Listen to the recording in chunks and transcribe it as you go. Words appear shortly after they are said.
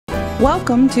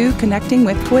Welcome to Connecting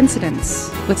with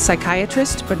Coincidence with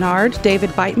psychiatrist Bernard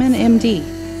David Beitman,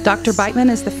 MD. Dr. Beitman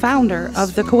is the founder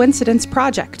of the Coincidence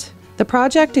Project. The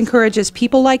project encourages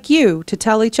people like you to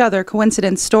tell each other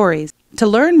coincidence stories. To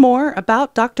learn more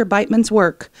about Dr. Beitman's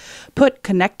work, put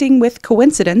Connecting with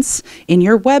Coincidence in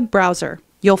your web browser.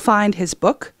 You'll find his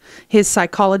book, his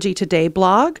Psychology Today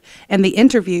blog, and the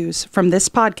interviews from this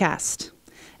podcast.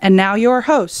 And now your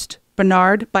host,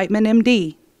 Bernard Beitman,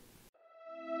 MD.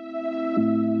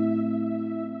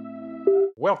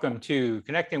 Welcome to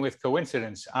Connecting with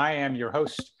Coincidence. I am your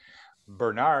host,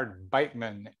 Bernard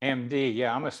Beitman, MD.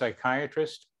 Yeah, I'm a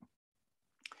psychiatrist.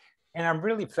 And I'm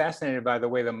really fascinated by the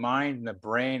way the mind and the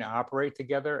brain operate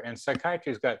together. And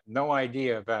psychiatry's got no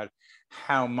idea about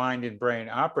how mind and brain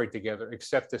operate together,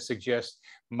 except to suggest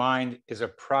mind is a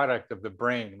product of the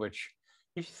brain, which,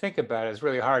 if you think about it, is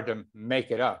really hard to make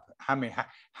it up. I mean,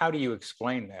 how do you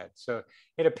explain that? So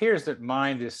it appears that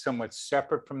mind is somewhat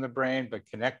separate from the brain, but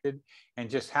connected, and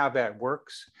just how that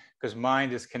works, because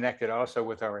mind is connected also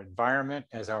with our environment,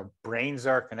 as our brains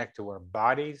are connected to our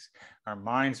bodies, our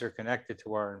minds are connected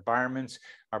to our environments,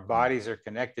 our bodies are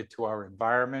connected to our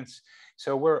environments.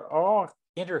 So we're all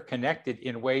interconnected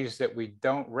in ways that we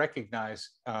don't recognize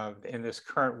in this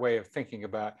current way of thinking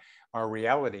about our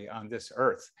reality on this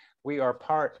earth. We are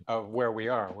part of where we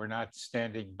are. We're not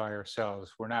standing by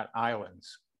ourselves. We're not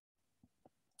islands.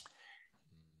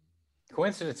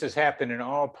 Coincidences happen in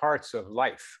all parts of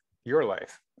life, your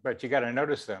life, but you got to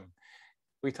notice them.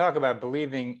 We talk about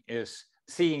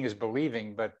seeing is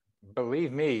believing, but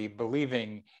believe me,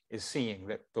 believing is seeing.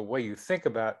 That the way you think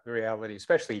about reality,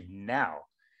 especially now,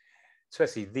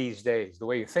 especially these days, the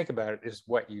way you think about it is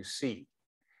what you see.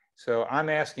 So I'm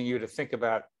asking you to think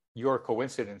about your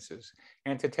coincidences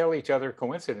and to tell each other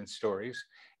coincidence stories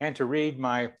and to read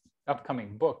my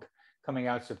upcoming book coming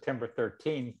out September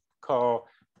 13th called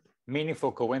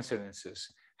Meaningful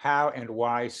Coincidences: How and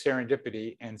Why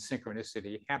Serendipity and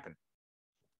Synchronicity Happen.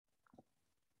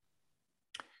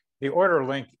 The order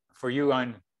link for you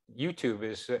on YouTube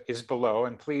is below,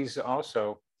 and please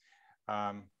also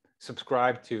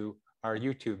subscribe to our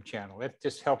YouTube channel. It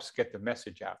just helps get the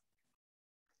message out.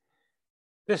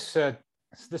 This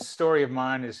story of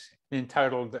mine is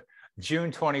entitled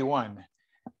June 21,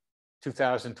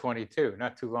 2022,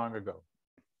 not too long ago.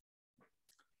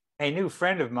 A new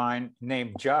friend of mine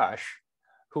named Josh,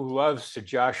 who loves to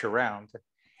josh around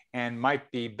and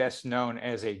might be best known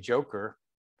as a joker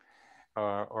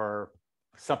or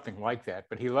something like that,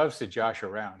 but he loves to josh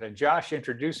around. And Josh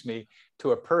introduced me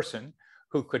to a person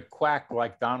who could quack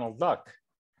like Donald Duck.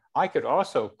 I could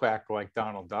also quack like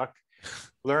Donald Duck.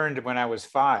 Learned when I was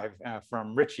 5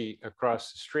 from Richie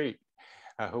across the street,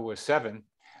 who was 7,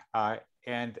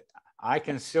 and I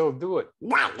can still do it.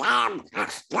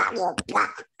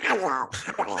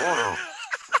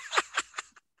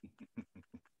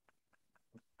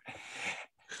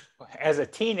 As a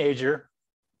teenager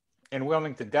in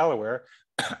Wilmington, Delaware,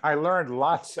 I learned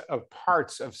lots of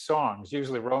parts of songs,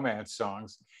 usually romance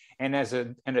songs. And as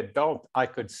an adult, I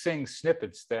could sing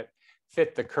snippets that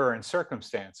fit the current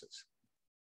circumstances.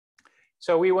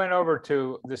 So we went over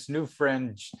to this new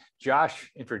friend.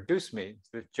 Josh introduced me.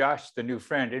 Josh, the new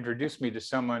friend, introduced me to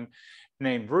someone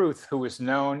named Ruth, who was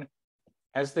known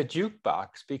as the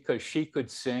jukebox because she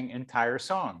could sing entire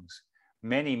songs,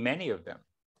 many, many of them.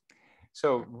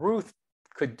 So Ruth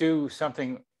could do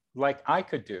something like I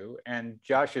could do, and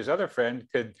Josh's other friend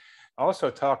could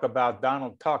also talk about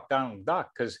Donald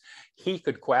Duck, because he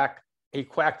could quack. He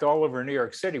quacked all over New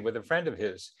York City with a friend of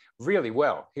his really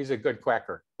well. He's a good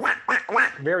quacker.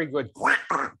 Very good.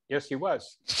 Yes, he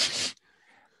was.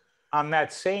 On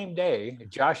that same day,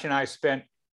 Josh and I spent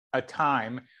a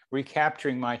time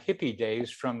recapturing my hippie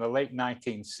days from the late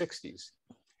 1960s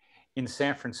in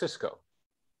San Francisco.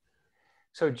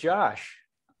 So Josh,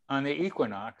 on the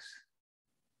equinox,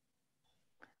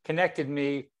 connected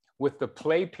me with the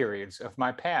play periods of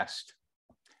my past.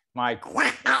 My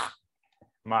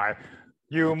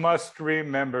you must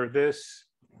remember this,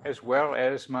 as well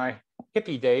as my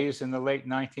hippie days in the late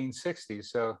 1960s.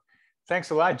 So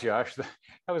thanks a lot, Josh. That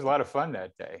was a lot of fun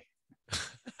that day.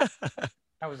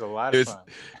 That was a lot of fun.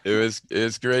 It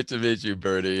was great to meet you,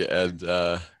 Bernie. And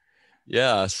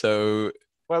yeah, so.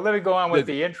 Well, let me go on with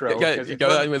the intro.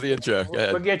 Go on with the intro. Go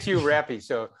ahead. We'll get you rappy.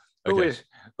 So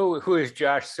who is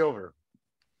Josh Silver?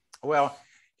 Well,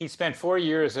 he spent 4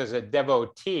 years as a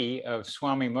devotee of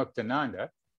Swami Muktananda,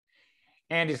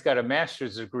 and he's got a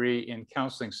master's degree in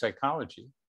counseling psychology.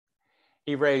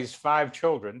 He raised 5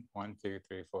 children, 1, 2,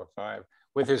 3, 4, 5,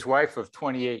 with his wife of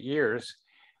 28 years,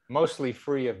 mostly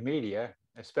free of media,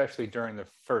 especially during the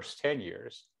first 10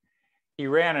 years. He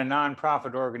ran a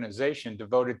nonprofit organization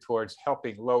devoted towards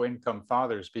helping low-income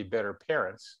fathers be better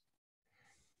parents.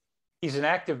 He's an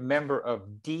active member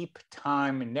of Deep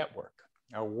Time Network,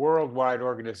 a worldwide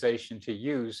organization to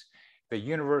use the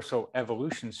universal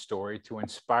evolution story to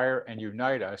inspire and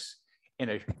unite us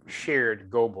in a shared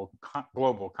global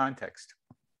context.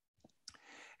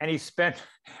 And he spent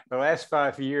the last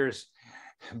 5 years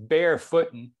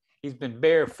barefooting. He's been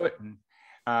barefooting,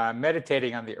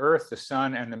 meditating on the earth, the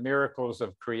sun, and the miracles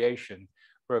of creation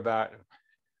for about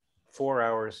 4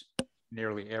 hours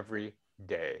nearly every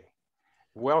day.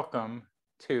 Welcome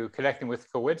to Connecting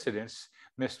with Coincidence,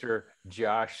 Mr.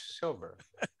 Josh Silver.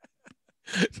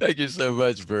 Thank you so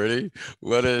much, Bernie.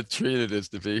 What a treat it is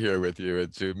to be here with you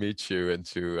and to meet you and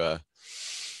to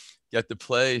get to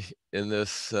play in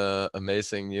this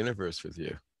amazing universe with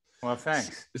you. Well,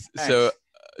 thanks.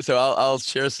 So I'll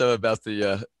share some about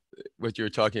the what you were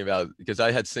talking about, because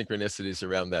I had synchronicities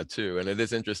around that too. And it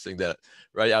is interesting that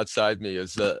right outside me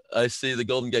is I see the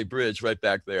Golden Gate Bridge right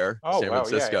back there, San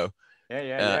Francisco.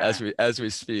 Yeah. As we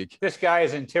speak. This guy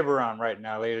is in Tiburon right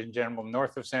now, ladies and gentlemen,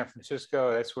 north of San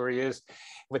Francisco. That's where he is,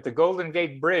 with the Golden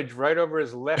Gate Bridge right over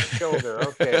his left shoulder.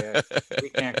 Okay, we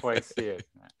can't quite see it.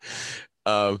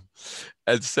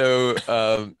 And so,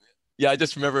 I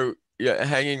just remember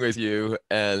hanging with you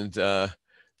and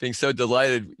being so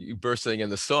delighted you bursting in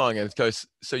the song. And of course,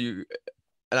 and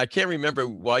I can't remember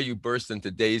why you burst into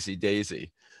Daisy,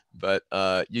 Daisy, but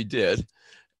you did.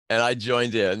 And I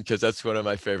joined in because that's one of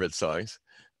my favorite songs.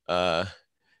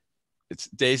 It's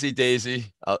Daisy,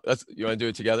 Daisy. You want to do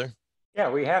it together?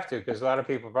 Yeah, we have to, because a lot of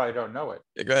people probably don't know it.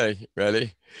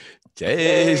 Ready?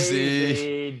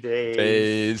 Daisy, Daisy,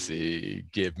 Daisy,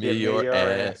 give me your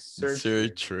answer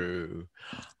true.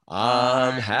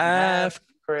 I'm half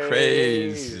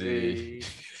crazy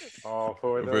all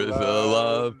for the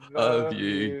love of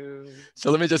you.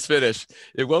 So let me just finish.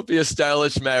 It won't be a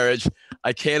stylish marriage.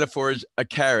 I can't afford a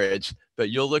carriage, but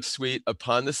you'll look sweet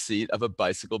upon the seat of a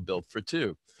bicycle built for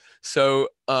two. So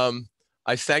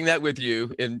I sang that with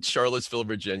you in Charlottesville,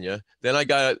 Virginia. Then I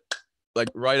got,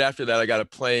 right after that, I got a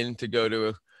plane to go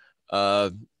to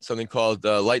something called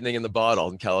Lightning in the Bottle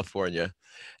in California.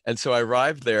 And so I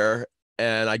arrived there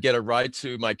and I get a ride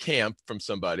to my camp from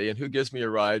somebody. And who gives me a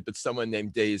ride but someone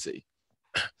named Daisy?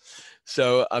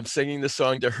 So I'm singing the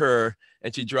song to her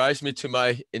and she drives me to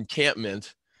my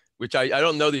encampment, which I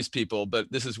don't know these people,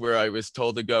 but this is where I was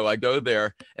told to go. I go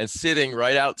there and sitting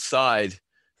right outside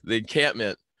the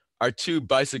encampment are two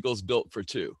bicycles built for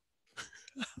two.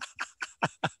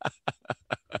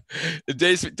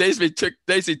 Daisy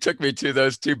took me to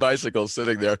those two bicycles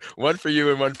sitting there, one for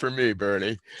you and one for me,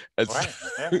 Bernie. And, right.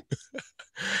 Yeah.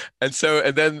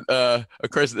 and then of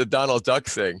course the Donald Duck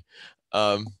thing.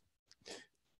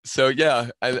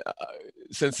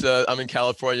 Since I'm in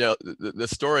California, the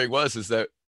story is that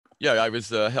I was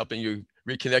helping you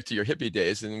reconnect to your hippie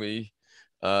days, and we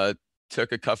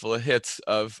took a couple of hits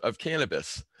of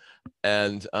cannabis,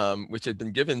 and which had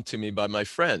been given to me by my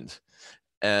friend.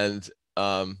 And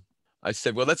I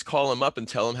said, well, let's call him up and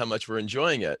tell him how much we're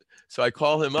enjoying it. So I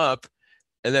call him up,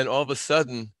 and then all of a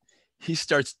sudden he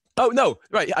starts,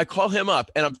 I call him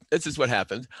up, and this is what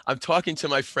happened. I'm talking to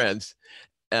my friends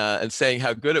and saying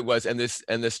how good it was. And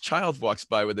this child walks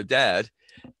by with a dad,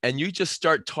 and you just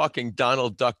start talking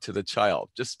Donald Duck to the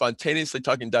child, just spontaneously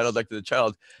talking Donald Duck to the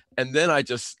child. And then I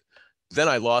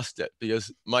lost it,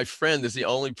 because my friend is the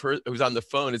only person who's on the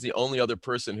phone, is the only other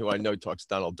person who I know talks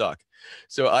Donald Duck.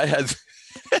 So I had,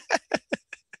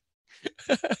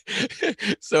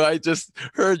 so I just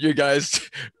heard you guys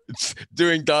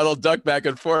doing Donald Duck back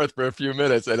and forth for a few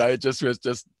minutes, and I just was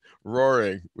just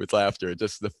roaring with laughter.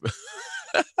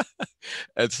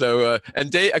 And so,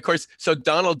 of course, so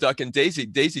Donald Duck and Daisy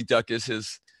Duck is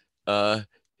his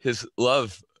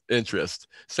love interest.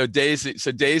 So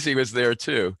Daisy was there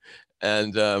too.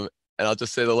 And I'll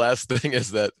just say the last thing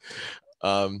is that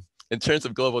in terms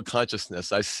of global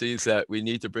consciousness, I see that we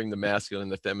need to bring the masculine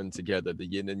and the feminine together, the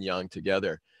yin and yang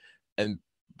together.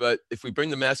 But if we bring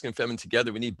the masculine and feminine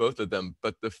together, we need both of them.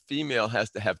 But the female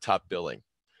has to have top billing.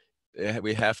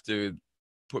 We have to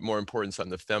put more importance on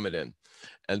the feminine.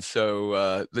 And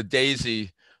so the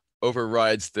Daisy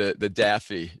overrides the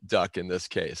Daffy Duck in this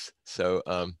case. So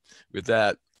with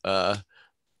that, I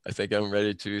think I'm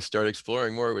ready to start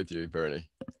exploring more with you, Bernie.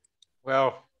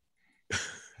 Well,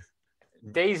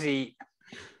 Daisy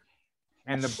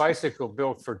and the bicycle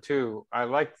built for two. I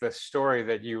like the story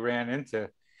that you ran into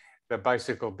the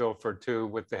bicycle built for two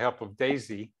with the help of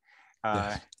Daisy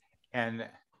and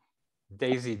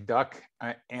Daisy Duck.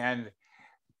 And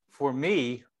for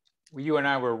me, you and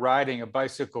I were riding a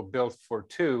bicycle built for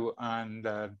two on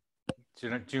the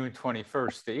June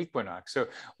 21st, the equinox. So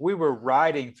we were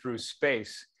riding through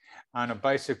space on a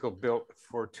bicycle built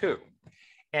for two.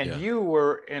 And you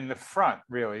were in the front,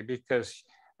 really, because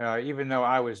even though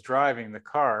I was driving the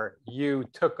car, you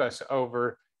took us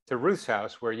over to Ruth's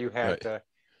house where you had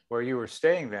where you were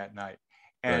staying that night.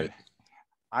 And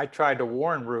I tried to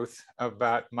warn Ruth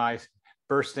about my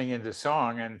bursting into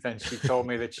song, and then she told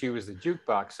me that she was the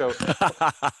jukebox. So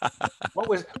what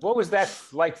was that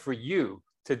like for you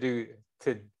to do,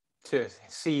 to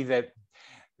see that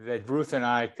Ruth and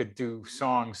I could do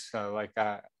songs like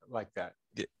that?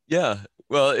 Yeah,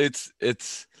 well,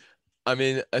 it's I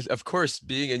mean, of course,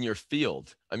 being in your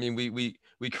field, I mean,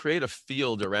 we create a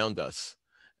field around us,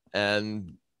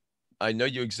 and I know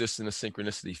you exist in a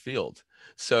synchronicity field.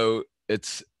 So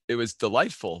it was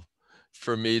delightful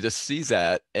for me to see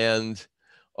that, and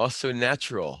also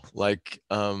natural, like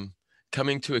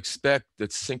coming to expect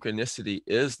that synchronicity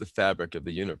is the fabric of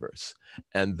the universe,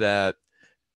 and that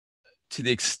to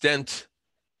the extent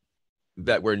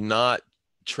that we're not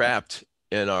trapped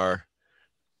in our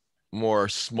more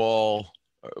smaller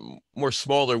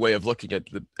way of looking at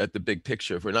the big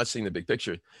picture, if we're not seeing the big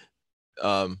picture,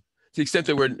 to the extent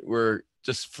that we're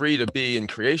just free to be in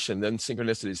creation, then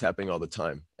synchronicity is happening all the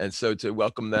time. And so to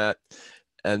welcome that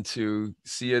and to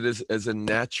see it as a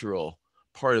natural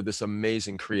part of this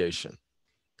amazing creation.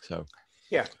 So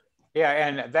yeah,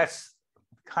 and that's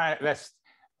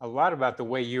a lot about the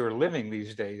way you're living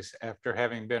these days after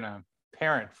having been a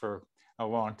parent for a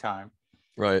long time.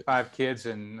 Right. 5 kids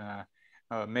and a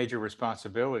major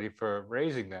responsibility for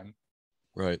raising them.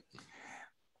 Right.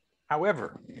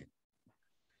 However,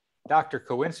 Dr.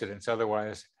 Coincidence,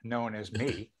 otherwise known as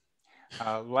me,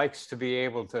 likes to be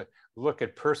able to look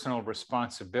at personal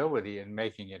responsibility in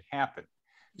making it happen.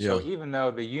 So even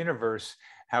though the universe,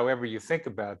 however you think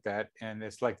about that, and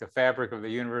it's like the fabric of the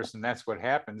universe and that's what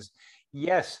happens,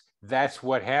 yes, that's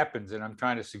what happens. And I'm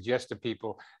trying to suggest to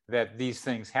people that these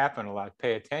things happen a lot.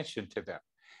 Pay attention to them.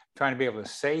 I'm trying to be able to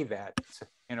say that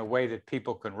in a way that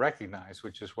people can recognize,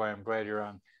 which is why I'm glad you're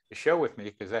on the show with me,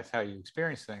 because that's how you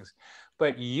experience things.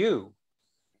 But you.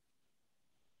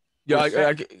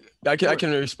 Yeah, I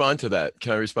can respond to that.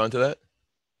 Can I respond to that?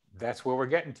 That's where we're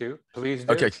getting to. Please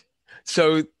do. Okay.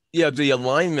 So yeah, the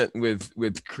alignment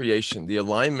with creation, the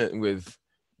alignment with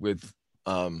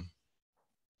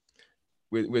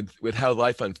how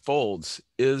life unfolds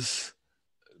is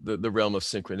the realm of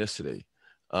synchronicity.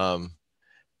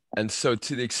 And so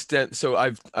to the extent, so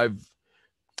I've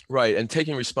right, and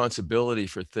taking responsibility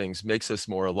for things makes us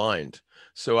more aligned.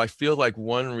 So I feel like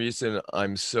one reason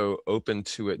I'm so open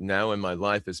to it now in my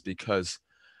life is because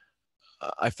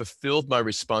I fulfilled my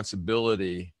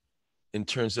responsibility in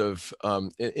terms of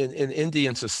in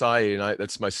Indian society, and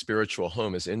that's my spiritual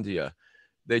home is India.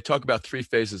 They talk about 3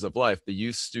 phases of life: the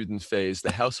youth student phase,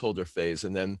 the householder phase,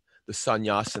 and then the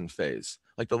sannyasin phase.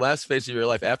 Like the last phase of your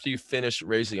life, after you finish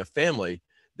raising a family,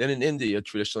 then in India,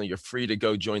 traditionally, you're free to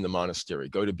go join the monastery,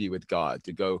 go to be with God,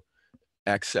 to go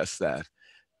access that.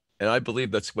 And I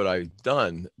believe that's what I've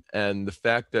done. And the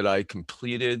fact that I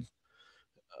completed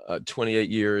 28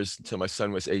 years until my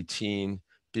son was 18,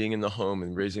 being in the home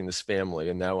and raising this family,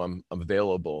 and now I'm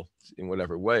available in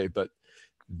whatever way. But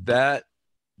that,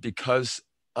 because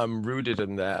I'm rooted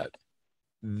in that,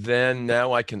 then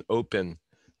now I can open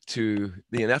to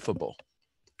the ineffable.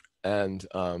 And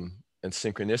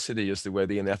synchronicity is the way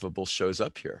the ineffable shows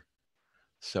up here.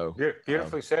 So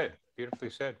beautifully said.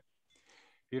 Beautifully said.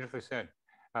 Beautifully said.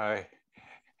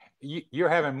 You're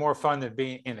having more fun than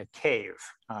being in a cave.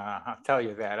 I'll tell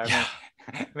you that.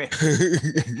 I mean,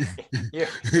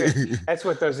 that's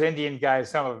what those Indian guys,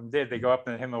 some of them did. They go up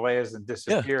in the Himalayas and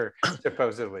disappear,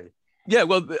 supposedly. Yeah,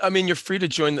 well, I mean, you're free to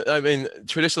join. I mean,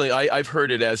 traditionally, I've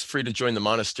heard it as free to join the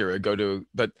monastery or go to,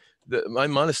 but my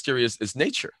monastery is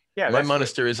nature. Yeah, my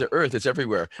monastery is the earth. It's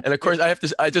everywhere. And of course,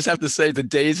 I just have to say the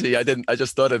daisy. I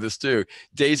just thought of this too.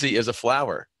 Daisy is a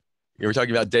flower. You were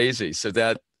talking about daisy, so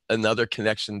that another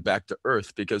connection back to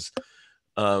earth, because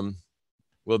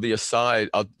will be aside.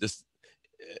 This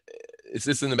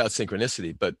isn't about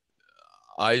synchronicity, but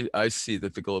I see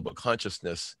that the global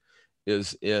consciousness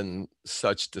is in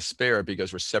such despair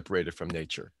because we're separated from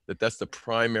nature. That's the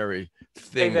primary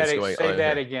thing that's going on. Say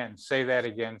that again. Say that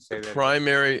again.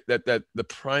 The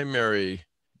primary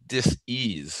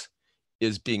dis-ease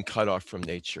is being cut off from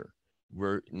nature.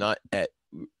 We're not at,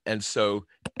 and so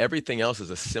everything else is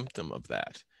a symptom of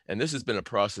that. And this has been a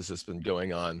process that's been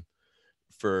going on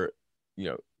for,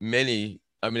 many.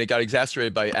 I mean, it got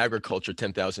exacerbated by agriculture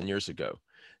 10,000 years ago,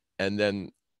 and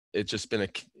then it's just been a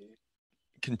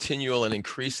continual and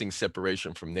increasing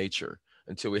separation from nature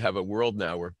until we have a world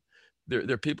now where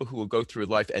there are people who will go through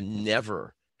life and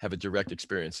never have a direct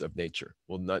experience of nature,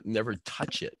 will never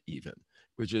touch it even,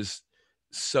 which is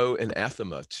so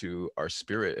anathema to our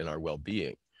spirit and our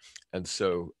well-being. And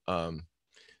so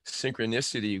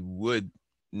synchronicity would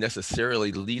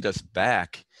necessarily lead us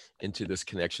back into this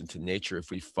connection to nature if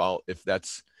we fall, if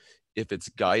it's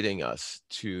guiding us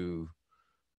to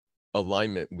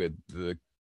alignment with the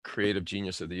creative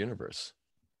genius of the universe.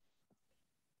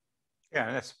 Yeah,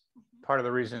 and that's part of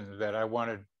the reason that I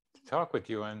wanted to talk with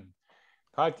you on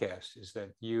podcast, is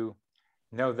that you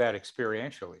know that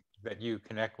experientially, that you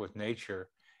connect with nature,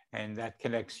 and that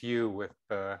connects you with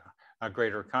a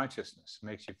greater consciousness,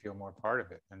 makes you feel more part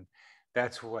of it. And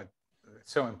that's what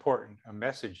it's so important, a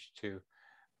message to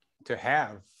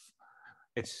have.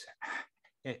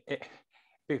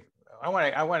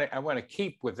 I want to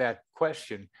keep with that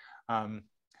question,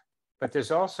 but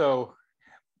there's also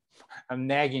a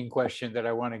nagging question that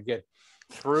I want to get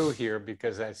through here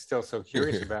because I'm still so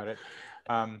curious about it.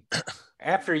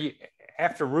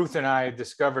 After Ruth and I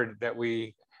discovered that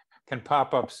we can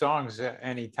pop up songs at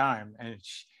any time, and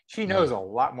she knows a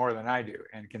lot more than I do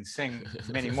and can sing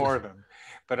many more of them,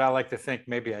 but I like to think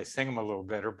maybe I sing them a little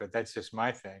better, but that's just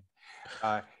my thing.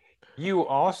 You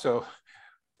also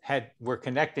were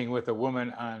connecting with a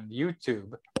woman on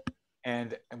YouTube,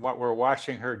 and what we're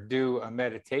watching her do a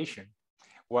meditation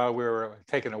while we were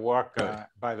taking a walk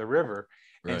by the river.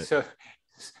 Right. And so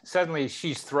suddenly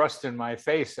she's thrust in my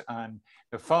face on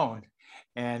the phone,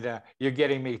 and you're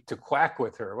getting me to quack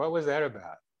with her. What was that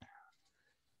about?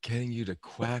 Getting you to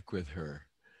quack with her.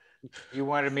 You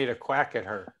wanted me to quack at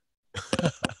her.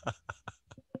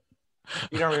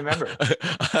 You don't remember?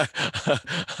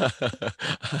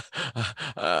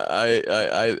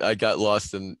 I got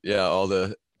lost in all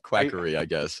the quackery, I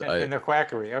guess. In the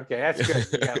quackery. Okay, that's good.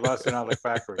 You got lost in all the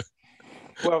quackery.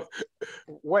 Well,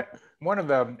 one of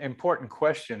the important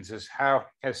questions is, how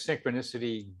has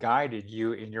synchronicity guided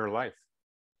you in your life?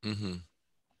 Mm-hmm.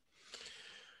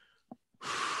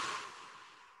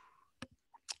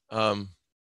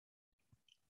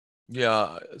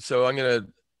 So I'm gonna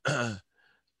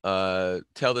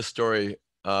tell the story,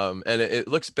 and it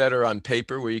looks better on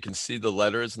paper where you can see the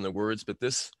letters and the words, but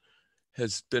this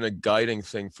has been a guiding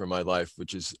thing for my life,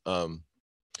 which is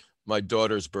my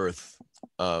daughter's birth.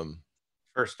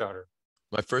 First daughter.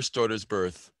 My first daughter's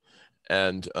birth,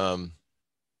 and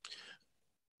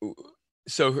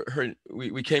so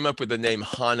we came up with the name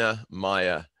Hana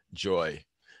Maya Joy,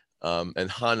 and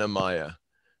Hana Maya,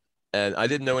 and I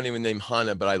didn't know anyone named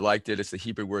Hana, but I liked it. It's the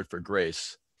Hebrew word for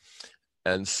grace,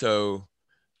 and so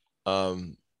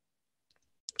the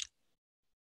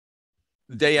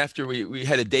day after we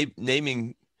had a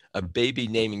baby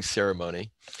naming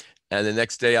ceremony, and the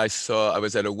next day I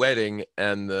was at a wedding,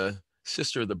 and the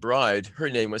sister of the bride, her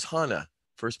name was Hana.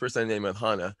 First person I named was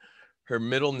Hana. Her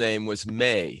middle name was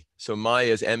May. So Maya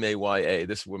is M-A-Y-A.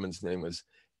 This woman's name was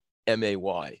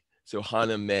M-A-Y. So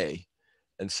Hana May.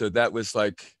 And so that was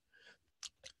like,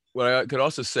 what I could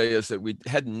also say is that we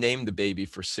hadn't named the baby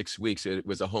for 6 weeks. It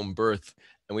was a home birth.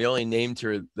 And we only named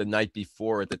her the night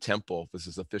before at the temple. This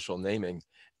is official naming.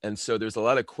 And so there's a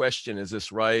lot of question, is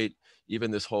this right? Even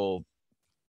this whole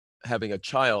having a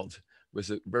child was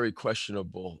very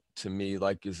questionable to me.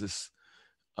 Like, is this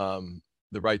the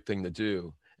right thing to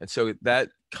do? And so that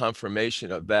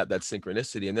confirmation of that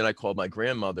synchronicity. And then I called my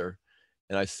grandmother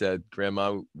and I said,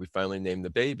 Grandma, we finally named the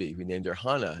baby. We named her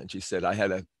Hana. And she said, I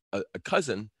had a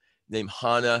cousin named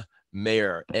Hana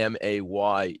Mayer,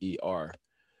 M-A-Y-E-R.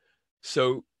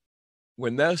 So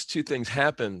when those two things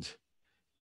happened,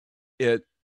 it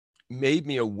made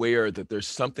me aware that there's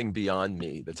something beyond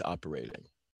me that's operating,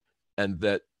 and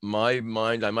that my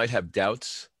mind, I might have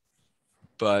doubts,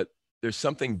 but there's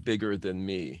something bigger than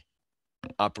me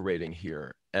operating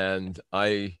here. And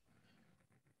I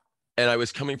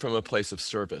was coming from a place of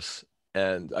service,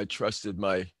 and I trusted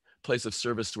my place of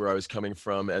service where I was coming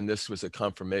from. And this was a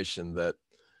confirmation that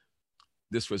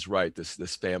this was right,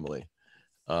 this family.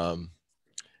 And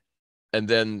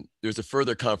then there's a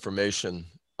further confirmation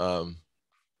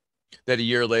that a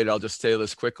year later, I'll just say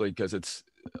this quickly because it's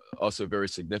also very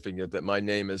significant, that my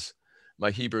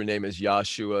Hebrew name is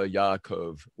Yahshua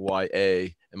Yaakov,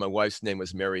 Y-A, and my wife's name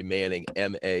was Mary Manning,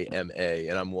 M-A-M-A,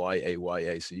 and I'm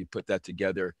Y-A-Y-A. So you put that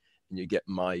together and you get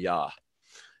Maya,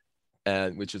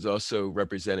 and which is also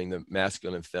representing the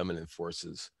masculine and feminine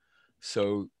forces.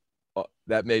 So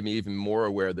that made me even more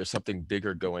aware there's something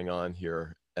bigger going on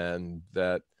here, and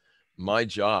that my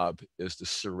job is to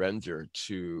surrender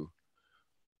to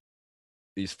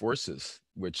these forces,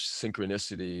 which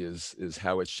synchronicity is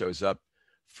how it shows up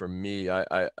for me.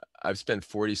 I've spent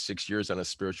 46 years on a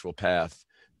spiritual path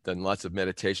done lots of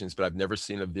meditations, but I've never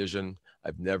seen a vision.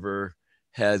 I've never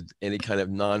had any kind of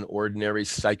non-ordinary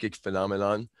psychic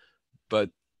phenomenon, but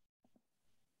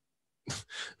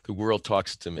the world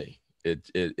talks to me.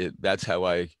 That's how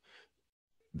I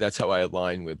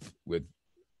align with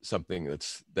something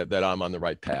that I'm on the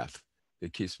right path.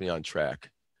 It keeps me on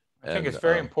track. I think it's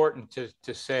very important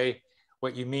to say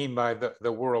what you mean by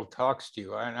the world talks to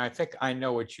you. And I think I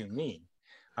know what you mean.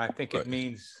 I think it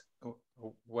means,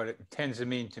 what it tends to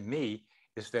mean to me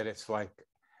is that it's like,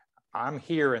 I'm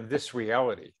here in this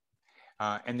reality.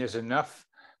 And there's enough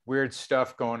weird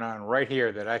stuff going on right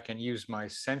here that I can use my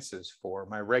senses for,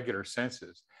 my regular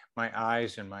senses, my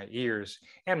eyes and my ears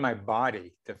and my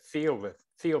body to feel them.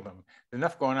 There's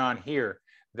enough going on here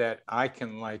that I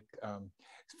can like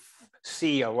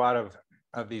see a lot of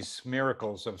these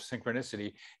miracles of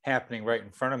synchronicity happening right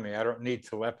in front of me. I don't need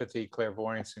telepathy,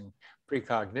 clairvoyance, and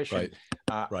precognition.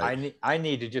 Right. I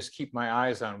need to just keep my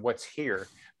eyes on what's here,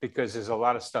 because there's a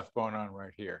lot of stuff going on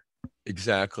right here.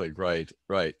 Exactly. Right.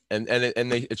 And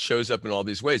it shows up in all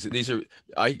these ways.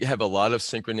 I have a lot of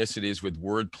synchronicities with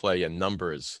wordplay and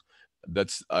numbers.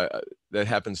 That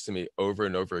happens to me over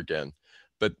and over again.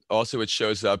 But also it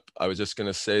shows up, I was just going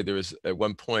to say, there was at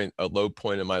one point a low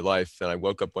point in my life, and I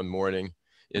woke up one morning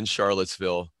in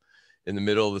Charlottesville in the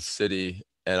middle of the city,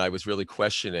 and I was really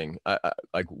questioning,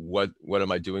 like, what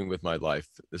am I doing with my life?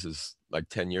 This is like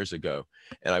 10 years ago.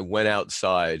 And I went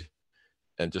outside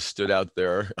and just stood out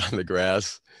there on the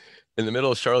grass in the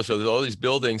middle of Charlottesville. There's all these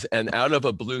buildings, and out of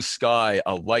a blue sky,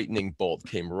 a lightning bolt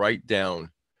came right down,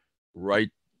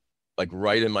 right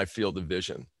in my field of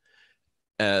vision.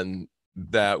 And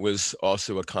that was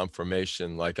also a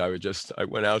confirmation. Like I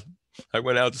went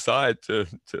outside to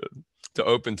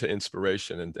open to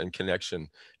inspiration and connection,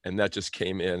 and that just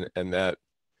came in, and that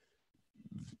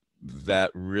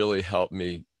really helped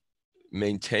me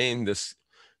maintain this,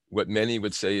 what many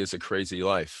would say is a crazy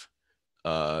life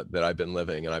that I've been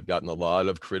living. And I've gotten a lot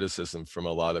of criticism from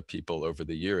a lot of people over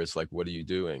the years, like, what are you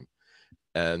doing?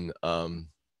 And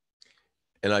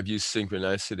I've used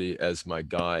synchronicity as my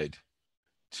guide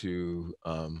to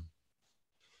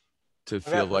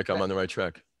feel like I'm on the right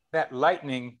track. That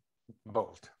lightning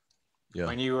bolt,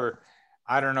 when you were,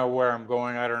 I don't know where I'm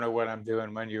going, I don't know what I'm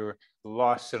doing, when you were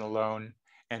lost and alone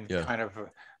and kind of,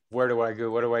 where do I go,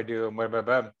 what do I do, and blah, blah,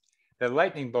 blah. The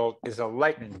lightning bolt is a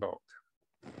lightning bolt.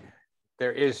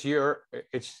 There is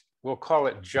we'll call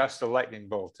it just a lightning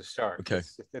bolt to start. Okay.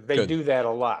 They do that a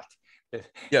lot.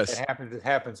 Yes. It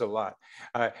happens a lot.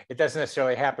 It doesn't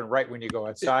necessarily happen right when you go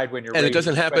outside, when you're and ready. It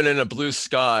doesn't happen in a blue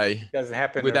sky. It doesn't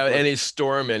happen without any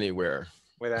storm anywhere.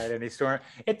 Without any storm.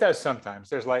 It does sometimes.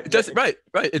 There's like it does, right.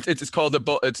 It's called a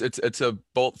bolt. It's a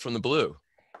bolt from the blue.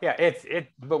 Yeah,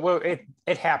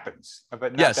 it happens,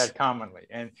 but not that commonly.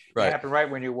 And it happened right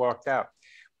when you walked out.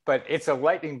 But it's a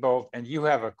lightning bolt, and you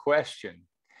have a question.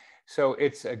 So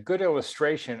it's a good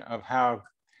illustration of how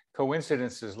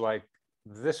coincidences like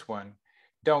this one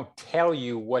don't tell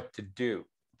you what to do.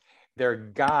 They're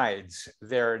guides.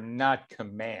 They're not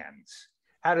commands.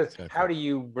 How do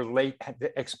you relate?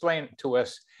 Explain to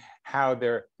us how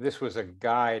this was a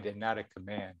guide and not a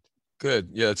command. Good.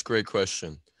 Yeah, it's a great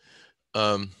question.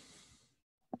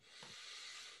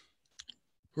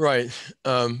 Right.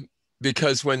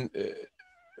 Because when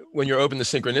you're open to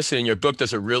synchronicity, and your book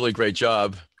does a really great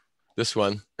job, this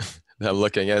one that I'm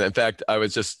looking at. In fact, I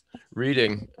was just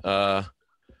reading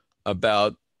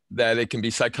about that it can be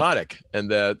psychotic,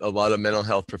 and that a lot of mental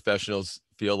health professionals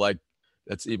feel like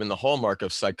that's even the hallmark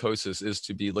of psychosis, is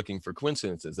to be looking for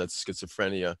coincidences. That's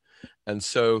schizophrenia. And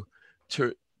so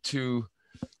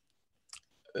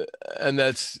and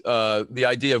that's the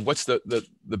idea of what's the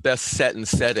best set and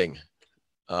setting,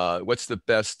 what's the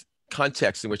best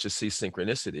context in which to see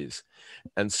synchronicities.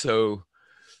 And so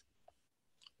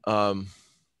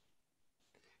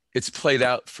it's played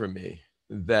out for me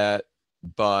that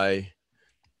by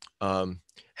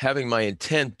having my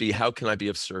intent be, how can I be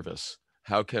of service?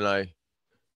 How can I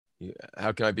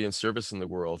be in service in the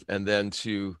world? And then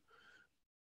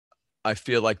I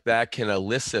feel like that can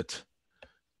elicit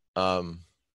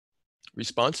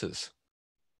responses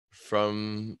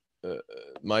from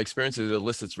my experiences. It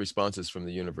elicits responses from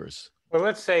the universe. Well,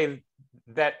 let's say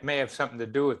that may have something to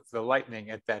do with the lightning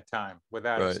at that time,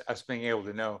 without us being able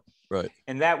to know. Right.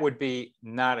 And that would be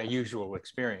not a usual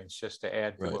experience, just to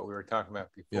add to what we were talking about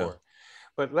before. Yeah.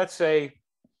 But let's say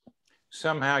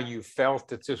somehow you felt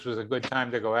that this was a good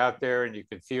time to go out there, and you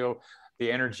could feel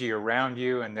the energy around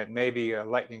you, and that maybe a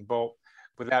lightning bolt,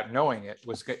 without knowing it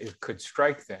could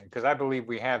strike then. Because I believe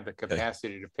we have the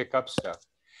capacity to pick up stuff.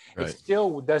 It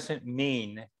still doesn't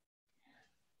mean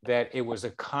that it was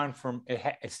a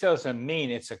it still doesn't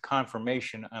mean it's a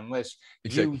confirmation unless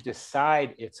you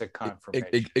decide it's a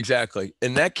confirmation. Exactly.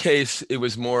 In that case, it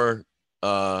was more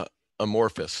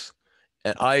amorphous.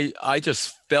 And I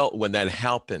just felt when that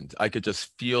happened, I could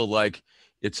just feel like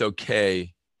it's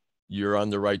okay. You're on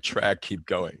the right track. Keep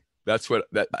going. That's what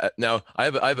that. Now I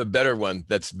have a better one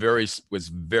that's was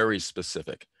very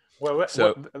specific. Well, let's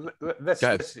I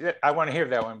want to hear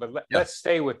that one, but let's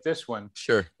stay with this one.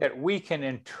 Sure. That we can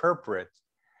interpret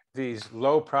these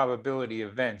low probability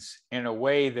events in a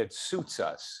way that suits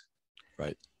us.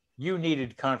 Right. You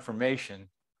needed confirmation.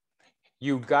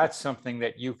 You got something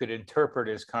that you could interpret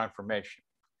as confirmation.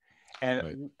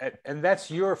 And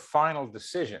that's your final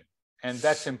decision. And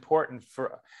that's important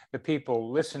for the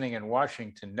people listening and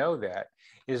watching to know that,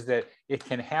 is that it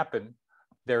can happen.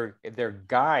 They're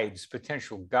guides,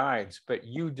 potential guides, but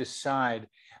you decide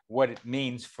what it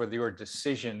means for your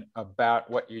decision about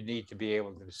what you need to be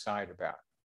able to decide about.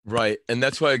 Right. And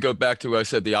that's why I go back to what I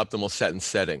said, the optimal set and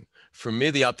setting. For me,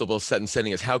 the optimal set and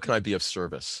setting is how can I be of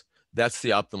service? That's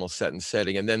the optimal set and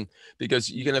setting. And then because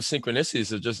you can have synchronicities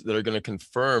that are going to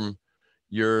confirm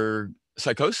your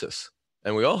psychosis.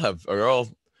 And we all have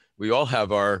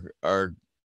our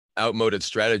outmoded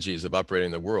strategies of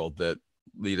operating the world that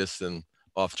lead us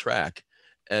off track.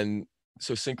 And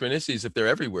so synchronicities, if they're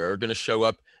everywhere, are going to show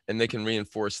up and they can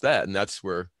reinforce that. And that's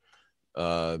where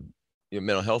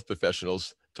mental health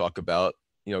professionals talk about,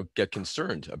 get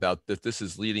concerned about that this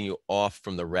is leading you off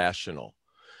from the rational.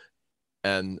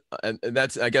 And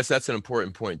that's, I guess that's an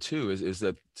important point too, is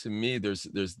that to me, there's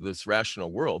this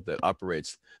rational world that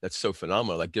operates, that's so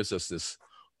phenomenal, that gives us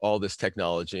all this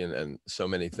technology and so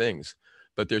many things.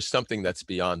 But there's something that's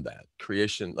beyond that.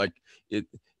 Creation, like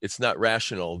it's not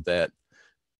rational that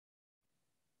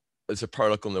it's a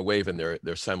particle and a wave and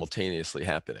they're simultaneously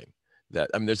happening.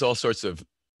 That, I mean, there's all sorts of,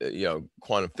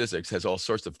 quantum physics has all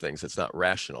sorts of things that's not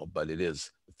rational, but it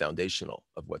is foundational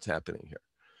of what's happening here.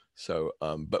 So,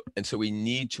 so we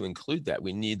need to include that.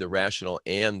 We need the rational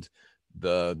and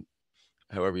the,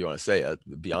 however you want to say it,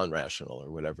 the beyond rational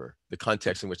or whatever, the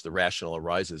context in which the rational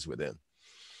arises within.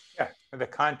 Yeah, the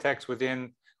context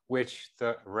within which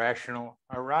the rational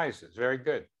arises. Very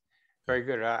good. Very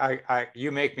good.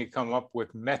 You make me come up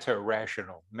with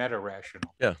meta-rational.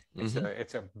 Yeah.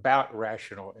 It's about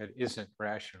rational. It isn't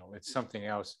rational. It's something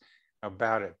else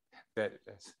about it that,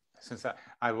 since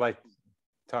I like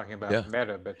talking about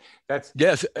meta, but that's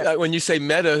when you say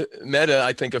meta,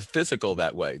 I think of physical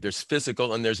that way. There's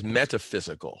physical and there's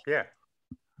metaphysical. Yeah.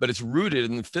 But it's rooted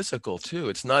in the physical too.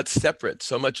 It's not separate.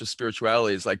 So much of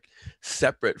spirituality is like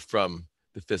separate from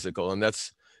the physical, and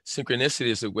that's synchronicity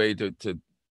is a way to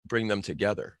bring them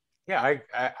together. Yeah,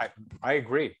 I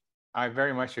agree. I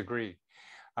very much agree.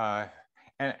 And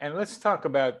let's talk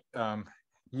about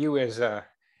you as a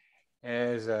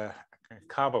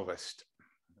Kabbalist.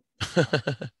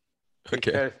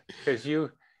 Okay. Because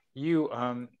you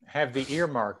have the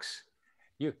earmarks.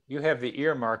 You have the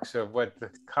earmarks of what the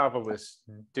Kabbalists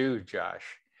do,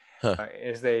 Josh.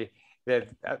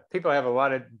 People have a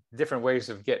lot of different ways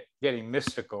of getting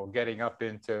mystical, getting up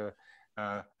into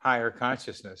higher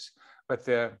consciousness. But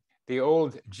the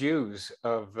old Jews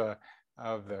of the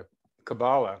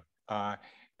Kabbalah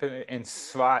in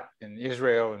Svat in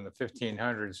Israel in the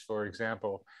 1500s, for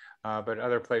example, but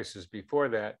other places before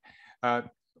that,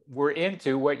 were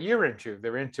into what you're into.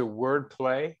 They're into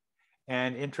wordplay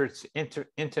and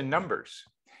into numbers.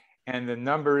 And the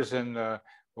numbers and the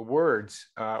words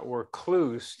were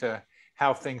clues to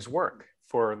how things work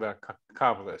for the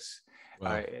Kabbalists.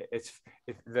 Wow.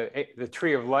 The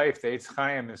tree of life, the Eitz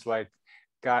Chaim, is like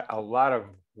got a lot of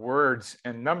words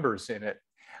and numbers in it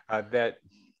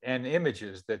and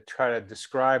images that try to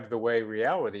describe the way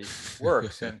reality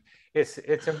works. And it's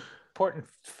important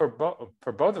for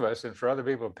both of us and for other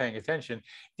people paying attention.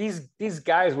 These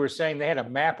guys were saying they had a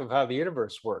map of how the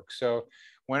universe works. So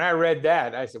when I read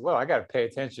that, I said, well, I got to pay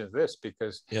attention to this,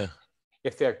 because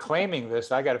if they're claiming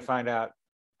this, I got to find out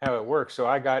how it works. So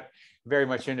I got very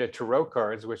much into tarot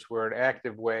cards, which were an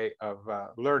active way of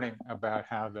learning about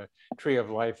how the tree of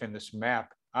life and this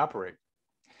map operate.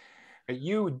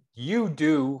 You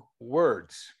do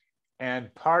words,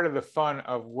 and part of the fun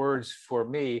of words for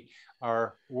me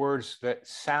are words that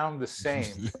sound the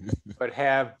same but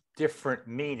have different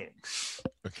meanings.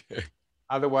 Okay.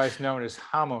 Otherwise known as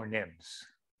homonyms.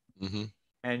 Mm-hmm.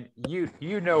 And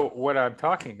you know what I'm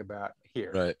talking about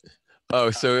here. Right. Oh,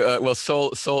 so well,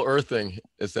 soul earthing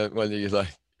is that one you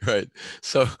like, right?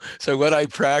 So what I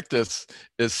practice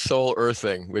is soul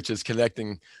earthing, which is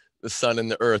connecting the sun and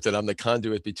the earth, and I'm the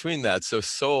conduit between that. So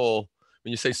soul,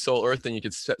 when you say soul earthing, you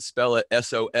could spell it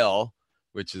SOL,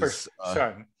 which For is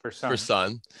sun, for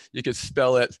sun. You could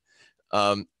spell it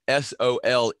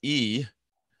SOLE,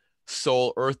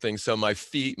 soul earthing. So my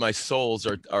feet, my soles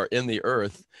are in the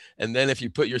earth. And then if you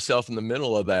put yourself in the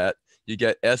middle of that, you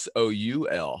get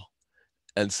SOUL.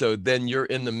 And so then you're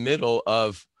in the middle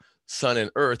of sun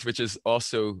and earth, which is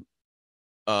also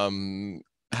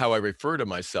how I refer to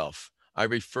myself. I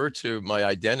refer to my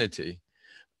identity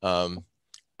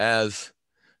as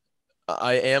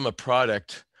I am a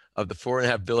product of the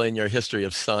 4.5 billion year history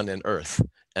of sun and earth,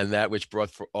 and that which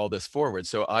brought all this forward.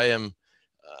 So I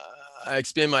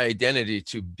expand my identity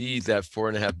to be that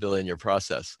 4.5 billion year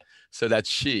process. So that's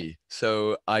she.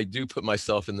 So I do put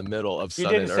myself in the middle of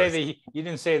sun and earth. You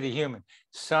didn't say the human.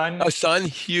 Sun. Sun,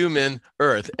 human,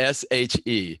 earth,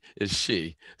 SHE is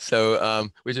she. So,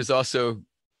 which is also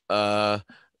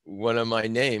one of my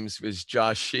names was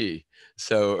Joshi.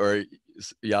 So, or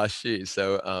Yashi.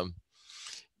 So,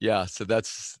 yeah, so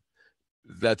that's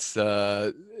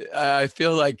I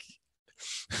feel like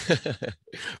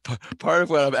part of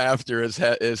what I'm after is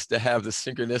to have the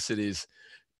synchronicities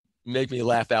make me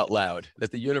laugh out loud,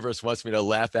 that the universe wants me to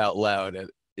laugh out loud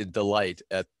in delight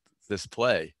at this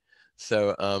play.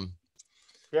 So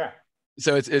yeah,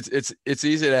 so it's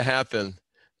easy to happen.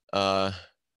 Yeah,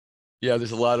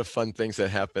 there's a lot of fun things that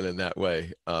happen in that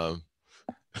way.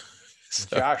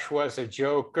 Josh was a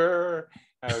joker,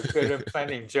 a good and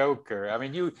plenty joker. I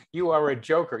mean, you are a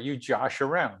joker. You josh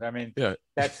around. I mean, yeah.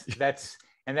 that's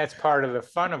part of the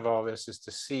fun of all this, is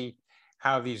to see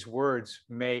how these words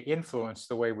may influence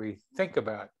the way we think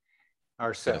about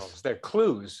ourselves. Yes. They're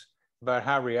clues about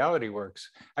how reality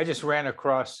works. I just ran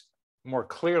across more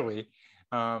clearly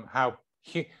how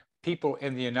people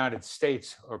in the United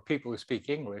States, or people who speak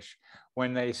English,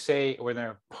 when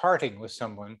they're parting with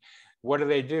someone, what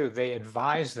do? They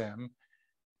advise them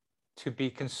to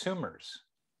be consumers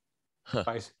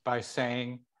by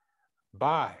saying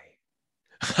bye.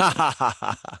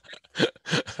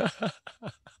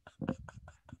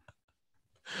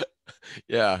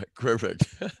 Yeah, perfect.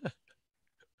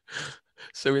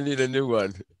 So we need a new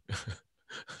one.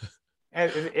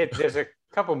 And there's a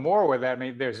couple more with that. I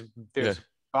mean, there's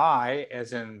buy,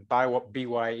 as in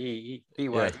BYE.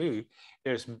 Yeah.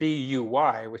 There's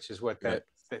BUY, which is what that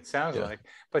sounds like.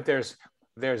 But there's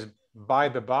by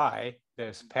the by.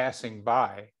 There's passing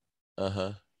by.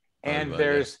 And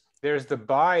there's the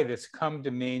by that's come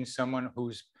to mean someone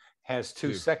has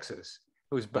two sexes,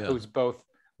 who's both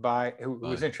by,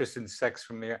 who's interested in sex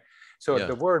from the. So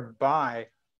the word by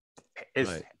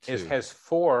has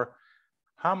 4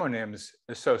 homonyms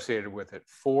associated with it,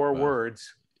 4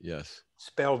 words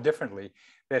spelled differently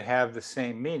that have the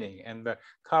same meaning. And the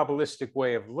Kabbalistic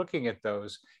way of looking at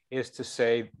those is to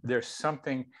say there's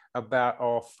something about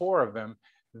all 4 of them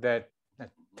that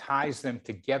ties them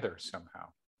together somehow.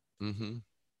 Mm-hmm.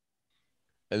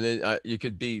 And then you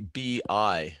could be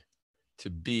BI to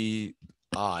be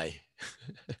I.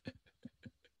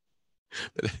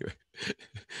 But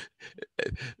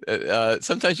anyway,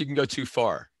 sometimes you can go too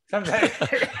far. Sometimes.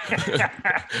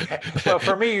 Well,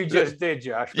 for me, you just did,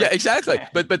 Josh. Yeah, exactly.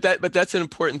 But that's an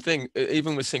important thing,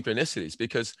 even with synchronicities,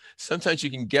 because sometimes you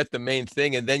can get the main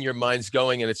thing and then your mind's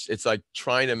going and it's like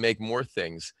trying to make more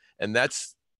things. And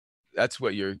that's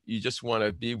what you just want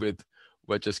to be with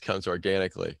what just comes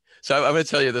organically. So I'm going to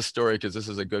tell you this story because this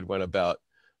is a good one about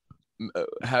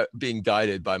being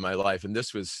guided by my life, and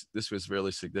this was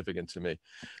really significant to me.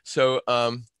 So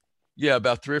yeah,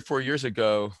 about 3 or 4 years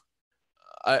ago,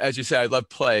 as you say, I love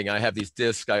playing. I have these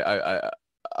discs.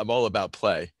 I'm all about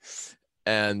play,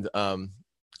 and but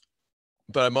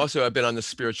I've been on this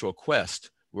spiritual quest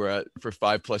where for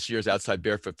 5+ years outside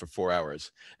barefoot for 4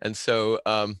 hours, and so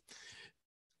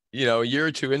you know, a year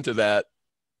or 2 into that,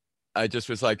 I just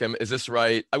was like, is this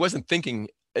right? I wasn't thinking.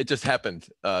 It just happened,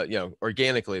 you know,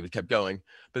 organically. It kept going.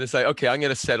 But it's like, okay, I'm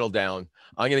going to settle down.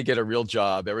 I'm going to get a real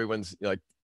job. Everyone's like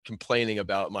complaining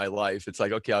about my life. It's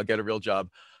like, okay, I'll get a real job.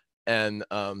 And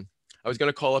I was going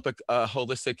to call up a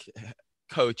holistic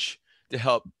coach to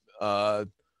help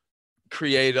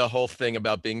create a whole thing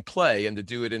about being play, and to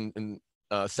do it in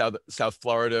South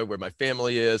Florida, where my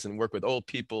family is, and work with old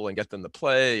people and get them to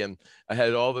play. And I had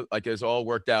it was all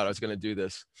worked out. I was going to do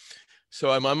this. So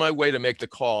I'm on my way to make the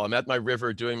call. I'm at my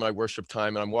river doing my worship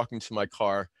time, and I'm walking to my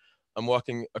car. I'm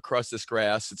walking across this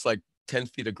grass. It's like 10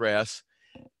 feet of grass.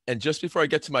 And just before I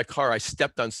get to my car, I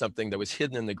stepped on something that was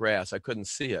hidden in the grass. I couldn't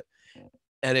see it.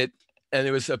 And it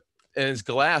was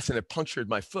glass, and it punctured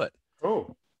my foot.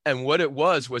 Oh. And what it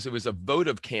was a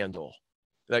votive candle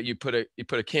that you put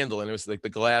a candle in. It was like the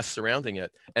glass surrounding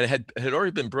it. And it had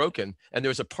already been broken. And there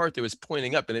was a part that was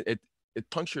pointing up, and it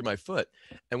punctured my foot.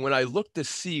 And when I looked to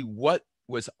see what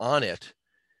was on it,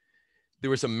 there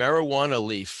was a marijuana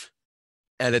leaf,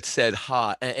 and it said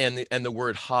high, and the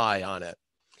word high on it.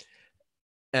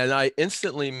 And I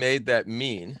instantly made that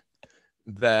mean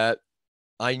that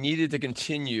I needed to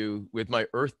continue with my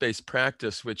earth-based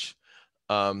practice, which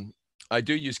I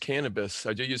do use cannabis.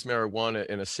 I do use marijuana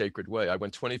in a sacred way. I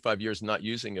went 25 years not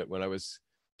using it when I was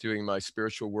doing my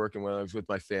spiritual work and when I was with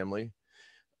my family.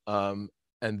 And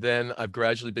then I've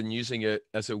gradually been using it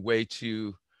as a way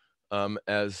to,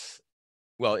 as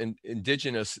well,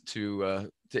 indigenous to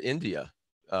India.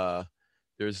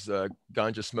 There's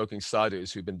ganja smoking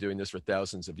sadhus who've been doing this for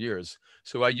thousands of years.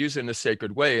 So I use it in a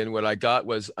sacred way. And what I got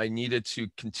was I needed to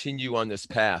continue on this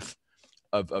path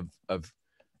of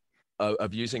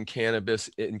using cannabis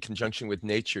in conjunction with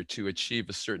nature to achieve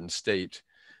a certain state,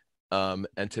 and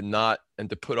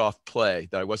to put off play,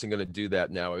 that I wasn't going to do that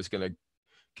now. I was going to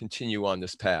continue on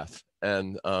this path.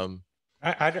 And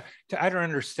I don't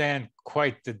understand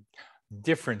quite the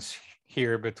difference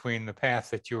here between the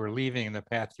path that you were leaving and the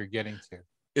path you're getting to.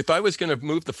 If I was going to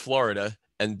move to Florida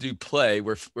and do play,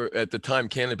 where at the time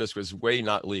cannabis was way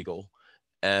not legal,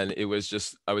 and it was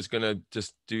just, I was going to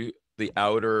just do the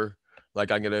outer, like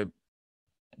I'm going to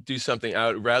do something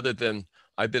out, rather than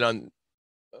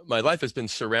my life has been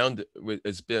surrounded with,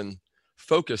 has been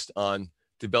focused on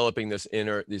developing these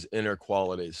inner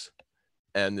qualities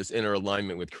and this inner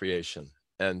alignment with creation.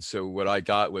 And so what I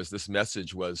got was, this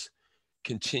message was,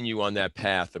 continue on that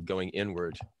path of going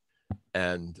inward,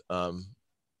 and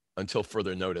until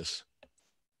further notice.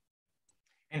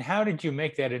 And how did you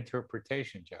make that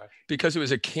interpretation, Josh? Because it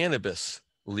was a cannabis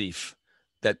leaf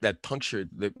that punctured,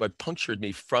 what punctured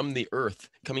me from the earth,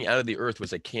 coming out of the earth,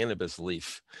 was a cannabis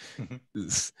leaf.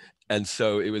 And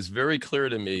so it was very clear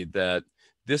to me that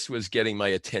this was getting my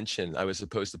attention. I was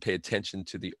supposed to pay attention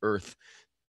to the earth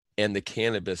and the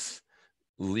cannabis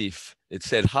leaf. It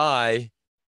said, hi,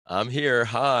 I'm here,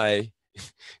 hi,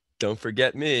 don't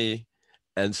forget me.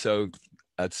 And so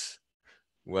that's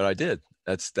what I did.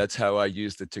 That's how I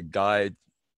used it to guide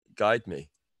me.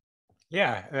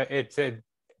 Yeah, it said,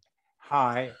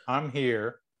 hi, I'm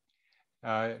here,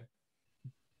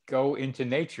 go into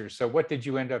nature. So what did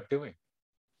you end up doing?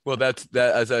 Well, that,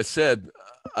 as I said,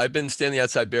 I've been standing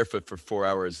outside barefoot for 4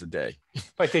 hours a day.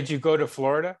 But did you go to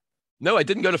Florida? No, I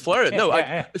didn't go to Florida. No,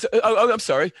 I'm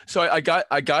sorry. So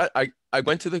I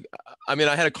went to the, I mean,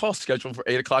 I had a call scheduled for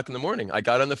 8 o'clock in the morning. I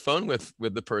got on the phone with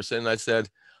the person, and I said,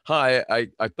 hi,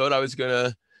 I thought I was going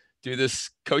to do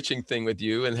this coaching thing with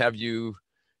you and have you,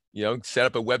 set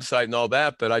up a website and all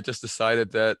that, but I just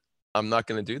decided that I'm not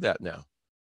going to do that now.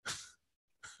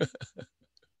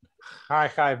 Hi,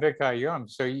 Vika Yum.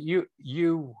 So you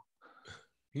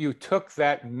took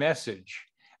that message.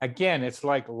 Again, it's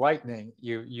like lightning.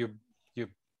 You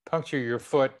puncture your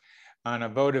foot on a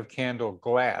votive candle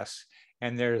glass,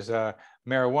 and there's a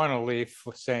marijuana leaf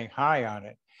saying hi on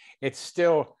it. It's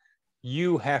still,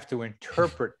 you have to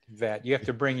interpret that. You have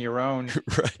to bring your own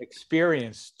Right.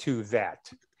 experience to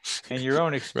that. And your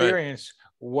own experience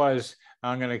was,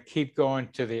 I'm going to keep going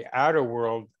to the outer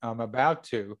world. I'm about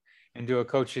to, and do a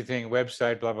coaching thing,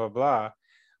 website, blah, blah, blah.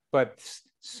 But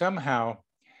somehow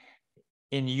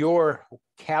in your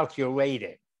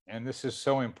calculating, and this is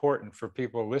so important for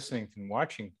people listening and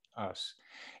watching us,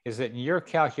 is that in your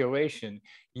calculation,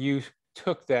 you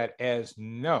took that as,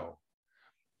 no,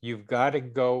 you've got to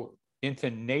go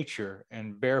into nature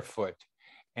and barefoot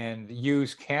and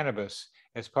use cannabis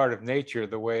as part of nature,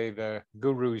 the way the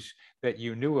gurus that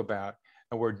you knew about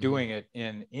were doing it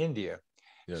in India.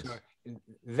 Yes. So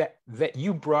that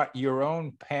you brought your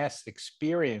own past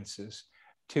experiences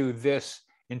to this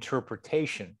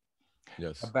interpretation.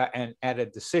 Yes. And at a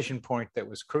decision point that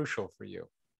was crucial for you.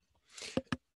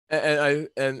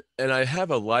 And I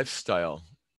have a lifestyle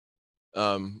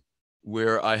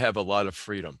where I have a lot of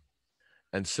freedom.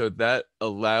 And so that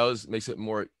makes it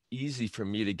more easy for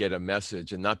me to get a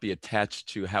message and not be attached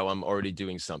to how I'm already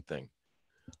doing something.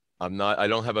 I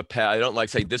don't have a path. I don't like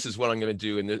say, this is what I'm going to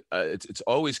do. And it's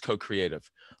always co-creative.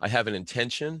 I have an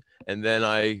intention, and then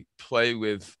I play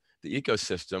with the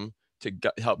ecosystem to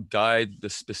help guide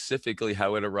specifically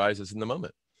how it arises in the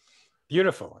moment.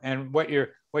 Beautiful. And what you're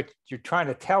trying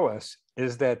to tell us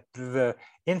is that the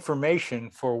information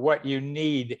for what you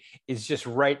need is just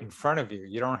right in front of you.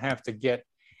 You don't have to get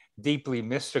deeply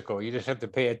mystical. You just have to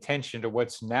pay attention to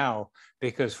what's now,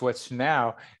 because what's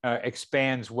now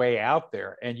expands way out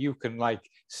there, and you can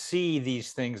see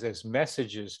these things as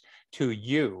messages to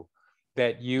you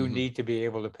that you need to be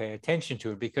able to pay attention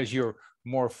to, because you're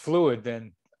more fluid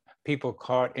than people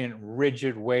caught in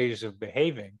rigid ways of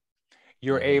behaving.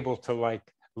 You're able to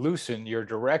loosen your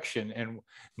direction and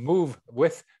move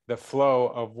with the flow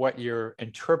of what you're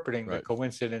interpreting the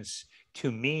coincidence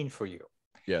to mean for you.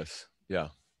 Yes. Yeah.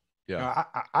 Yeah.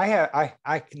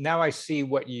 Now I see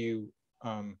what you,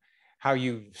 how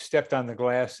you stepped on the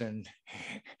glass and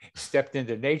stepped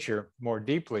into nature more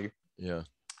deeply. Yeah.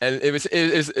 And it was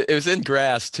in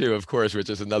grass too, of course, which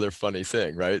is another funny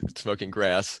thing, right? Smoking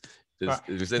grass. It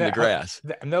was in the grass.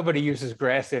 Nobody uses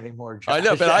grass anymore, Josh. I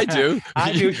know, but I do.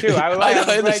 I do too. I'm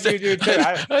glad you do too.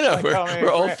 I know.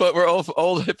 We're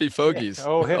old hippie fogies. Yeah,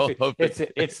 old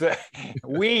hippie. It's the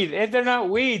weed. They're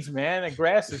not weeds, man. The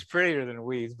grass is prettier than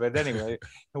weeds. But anyway,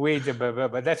 weeds.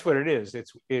 But that's what it is.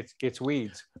 It's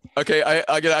weeds. Okay,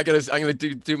 I'm gonna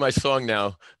do my song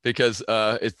now because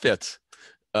it fits.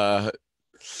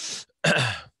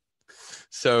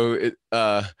 So it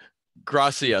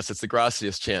gracias, it's the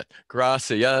gracias chant.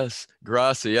 Gracias,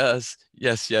 gracias,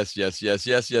 yes, yes, yes, yes,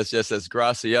 yes, yes, yes, that's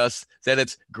gracias. Then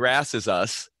it's grass is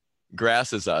us,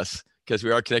 because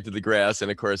we are connected to the grass. And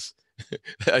of course,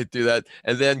 I do that.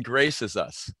 And then grace is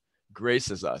us, grace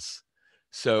is us.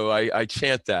 So I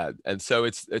chant that. And so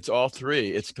it's all three.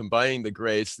 It's combining the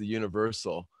grace, the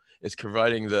universal. It's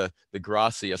providing the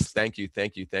gracias, thank you,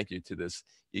 thank you, thank you to this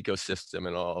ecosystem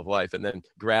and all of life. And then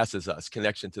grass is us,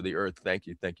 connection to the earth. Thank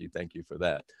you, thank you, thank you for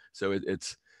that. So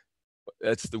it's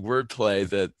the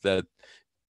wordplay that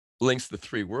links the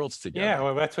three worlds together. Yeah,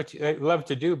 well, that's what I love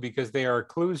to do, because they are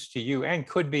clues to you and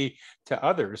could be to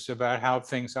others about how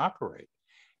things operate.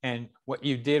 And what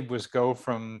you did was go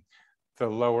from the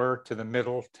lower to the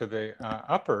middle to the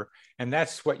upper. And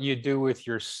that's what you do with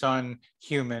your sun,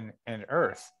 human, and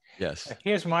earth. Yes.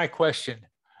 Here's my question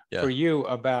for you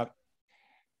about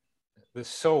the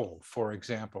soul, for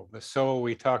example. The soul,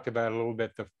 we talked about a little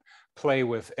bit, the play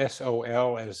with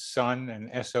SOL as sun and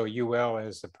SOUL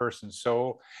as the person's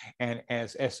soul, and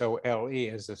as SOLE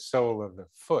as the soul of the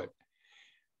foot.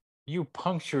 You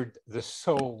punctured the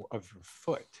sole of your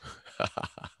foot.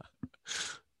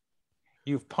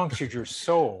 You've punctured your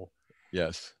soul.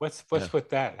 Yes. What's with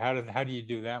that? How do you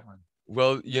do that one?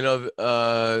 Well, you know,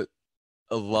 a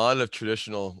lot of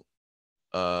traditional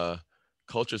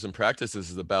cultures and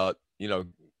practices is about, you know,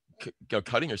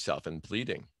 cutting yourself and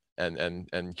bleeding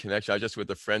and connection. I just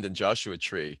with a friend in Joshua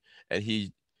Tree, and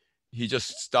he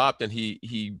just stopped and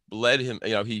he bled him,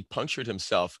 you know, he punctured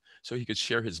himself so he could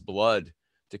share his blood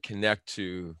to connect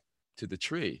to the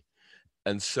tree.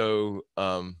 And so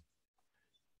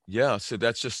yeah, so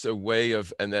that's just a way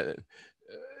of, and that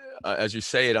as you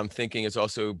say it, I'm thinking it's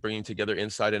also bringing together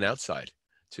inside and outside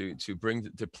to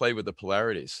play with the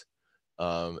polarities.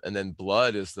 And then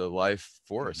blood is the life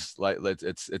force. Like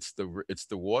it's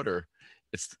the water.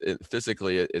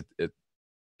 Physically it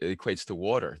equates to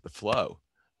water, the flow,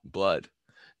 blood.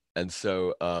 And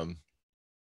so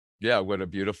yeah, what a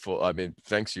beautiful. I mean,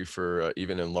 thanks you for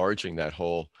even enlarging that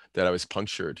I was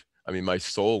punctured. I mean, my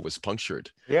soul was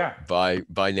punctured. Yeah.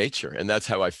 By nature, and that's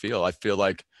how I feel. I feel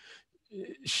like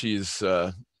she's.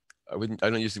 I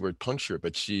don't use the word puncture,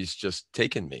 but she's just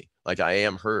taken me. Like I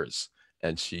am hers,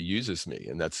 and she uses me,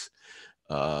 and that's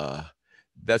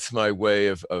my way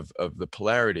of the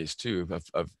polarities too,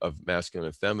 of masculine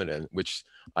and feminine, which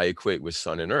I equate with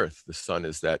sun and earth. The sun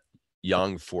is that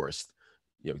yang force,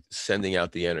 you know, sending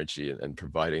out the energy and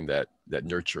providing that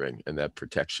nurturing and that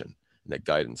protection and that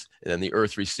guidance. And then the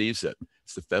earth receives it.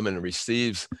 It's the feminine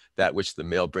receives that which the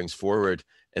male brings forward,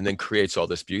 and then creates all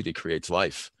this beauty, creates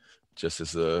life, just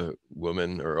as a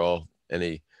woman or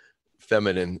any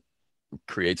feminine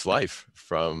creates life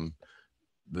from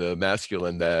the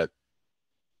masculine that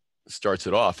starts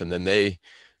it off, and then they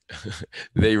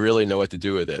really know what to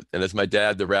do with it. And as my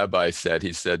dad, the rabbi, said,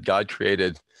 he said, God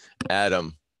created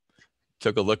Adam,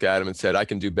 took a look at him and said, I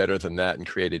can do better than that, and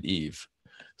created Eve.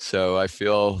 So I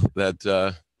feel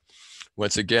that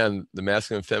once again, the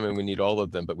masculine and feminine, we need all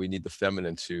of them, but we need the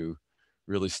feminine to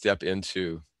really step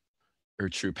into her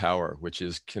true power, which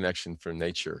is connection from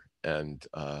nature, and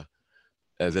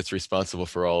as that's responsible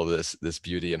for all of this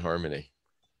beauty and harmony.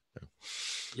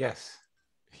 Yes.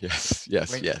 Yes.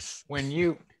 Yes. Yes. When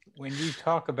you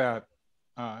talk about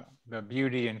the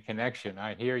beauty and connection,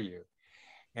 I hear you,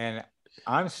 and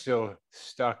I'm still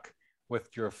stuck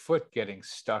with your foot getting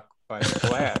stuck by the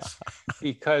glass,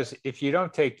 because if you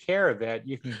don't take care of that,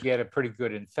 you can get a pretty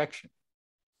good infection.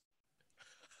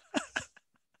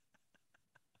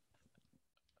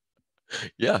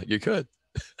 Yeah, you could.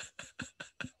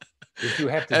 Did you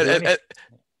have to do anything?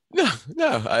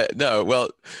 No. Well,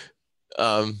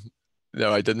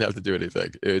 no, I didn't have to do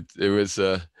anything. It was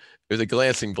a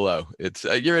glancing blow. It's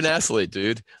you're an athlete,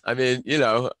 dude. I mean, you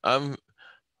know, I'm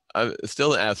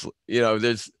still an athlete. You know,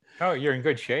 Oh, you're in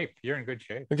good shape. You're in good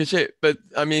shape. In good shape. But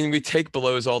I mean, we take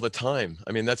blows all the time.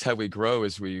 I mean, that's how we grow,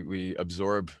 is we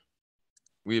absorb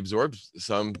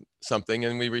something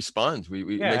and we respond. It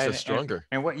Yeah, makes us stronger.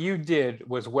 and what you did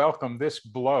was welcome this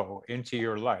blow into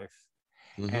your life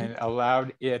and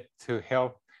allowed it to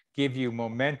help give you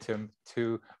momentum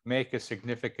to make a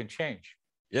significant change.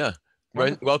 Yeah. Right.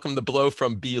 Wonderful. Welcome the blow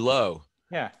from below.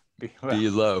 Yeah.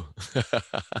 Below.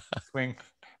 Swing.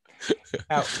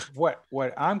 Now,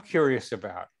 what I'm curious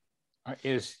about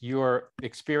is your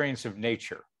experience of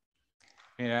nature.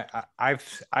 You know,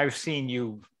 I've seen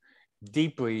you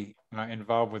deeply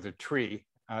involved with a tree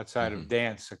outside of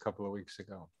dance a couple of weeks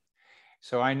ago.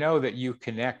 So I know that you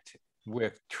connect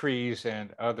with trees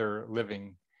and other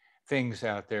living things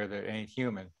out there that ain't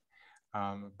human,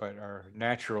 but are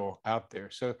natural out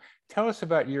there. So tell us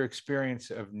about your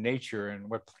experience of nature and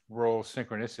what role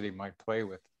synchronicity might play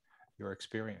with your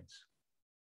experience.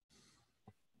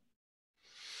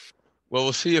 Well,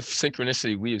 we'll see if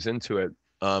synchronicity weaves into it.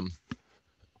 But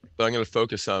I'm going to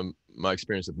focus on my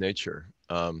experience of nature.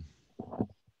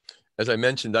 As I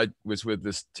mentioned, I was with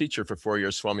this teacher for 4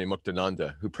 years, Swami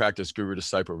Muktananda, who practiced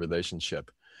guru-disciple relationship.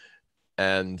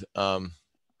 And well,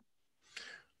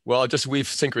 I'll just weave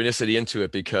synchronicity into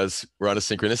it because we're on a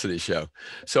synchronicity show.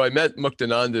 So I met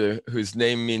Muktananda, whose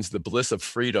name means the bliss of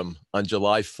freedom, on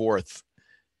July 4th,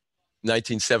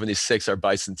 1976, our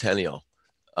bicentennial.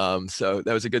 So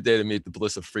that was a good day to meet the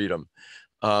bliss of freedom.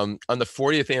 On the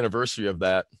 40th anniversary of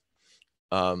that,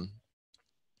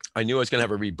 I knew I was going to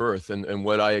have a rebirth. And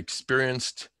what I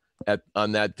experienced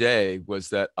on that day was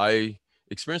that I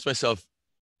experienced myself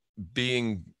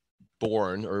being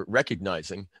born, or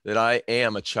recognizing that I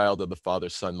am a child of the Father,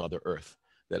 Son, Mother, Earth.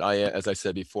 That I, as I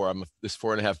said before, I'm this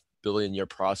 4.5 billion year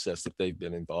process that they've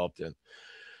been involved in.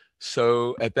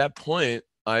 So at that point,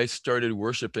 I started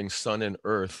worshiping Sun and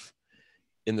Earth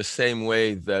in the same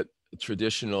way that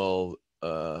traditional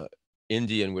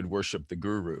Indian would worship the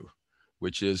guru,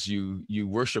 which is you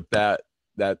worship that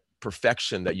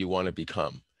perfection that you want to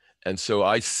become. And so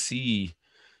I see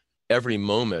every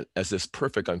moment as this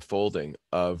perfect unfolding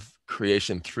of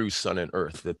creation through Sun and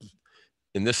Earth. That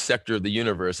in this sector of the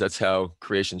universe, that's how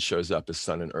creation shows up, as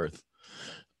Sun and Earth.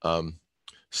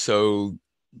 So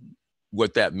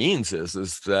what that means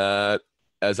is that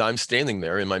as I'm standing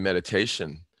there in my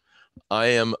meditation, I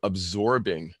am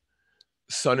absorbing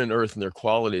Sun and Earth and their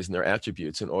qualities and their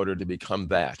attributes in order to become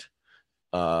that.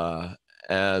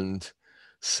 And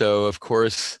so, of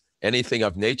course, anything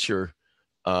of nature,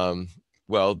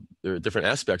 well, there are different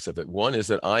aspects of it. One is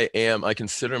that I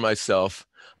consider myself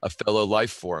a fellow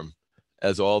life form,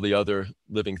 as all the other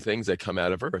living things that come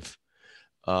out of Earth.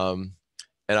 And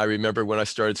I remember when I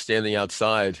started standing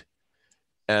outside,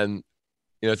 and,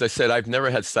 you know, as I said, I've never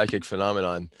had psychic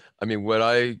phenomenon. I mean,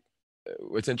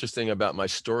 what's interesting about my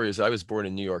story is I was born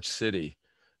in New York City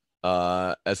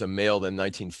as a male in the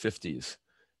 1950s.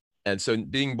 And so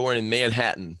being born in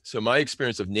Manhattan, so my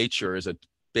experience of nature as a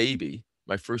baby,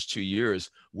 my first 2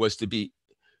 years, was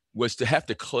to have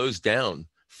to close down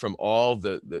from all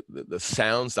the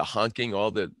sounds, the honking,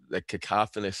 all the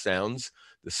cacophonous sounds,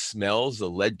 the smells, the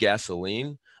lead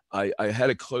gasoline. I had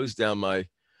to close down my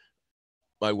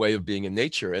way of being in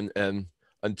nature. And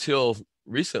until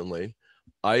recently,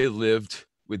 I lived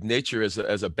with nature as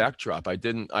a backdrop. I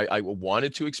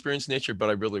wanted to experience nature, but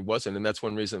I really wasn't. And that's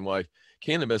one reason why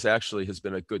cannabis actually has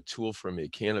been a good tool for me.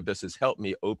 Cannabis has helped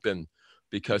me open,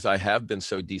 because I have been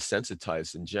so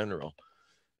desensitized in general,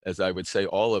 as I would say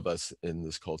all of us in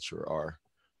this culture are,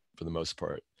 for the most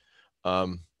part.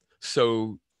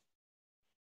 So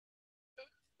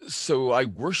I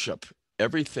worship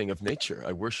everything of nature.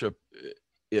 I worship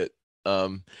it.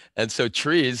 And so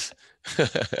trees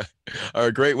are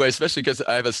a great way, especially because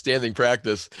I have a standing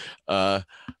practice. I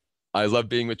love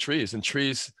being with trees, and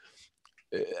trees,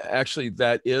 actually,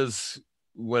 that is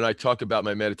when I talk about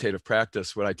my meditative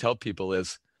practice, what I tell people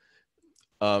is,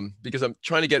 because I'm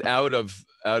trying to get out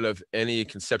of any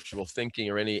conceptual thinking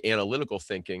or any analytical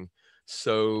thinking.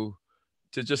 So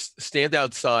to just stand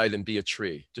outside and be a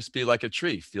tree, just be like a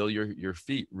tree, feel your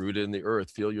feet rooted in the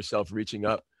earth, feel yourself reaching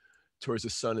up towards the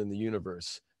sun and the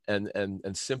universe, and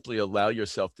simply allow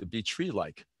yourself to be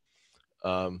tree-like.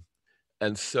 And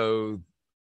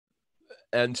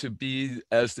to be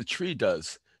as the tree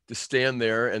does, to stand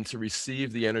there and to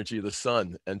receive the energy of the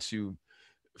sun. And to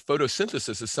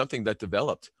photosynthesis is something that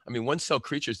developed. I mean, one-cell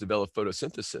creatures develop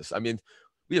photosynthesis. I mean,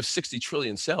 we have 60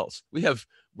 trillion cells. The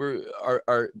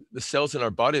cells in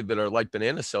our body that are like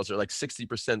banana cells are like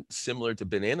 60% similar to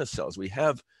banana cells. We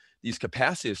have these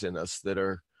capacities in us that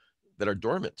are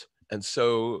dormant. And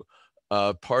so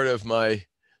part of my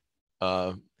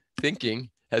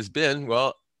thinking has been,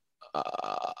 well,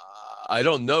 I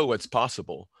don't know what's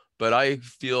possible, but I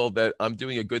feel that I'm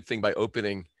doing a good thing by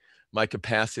opening my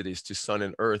capacities to sun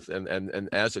and earth, and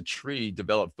as a tree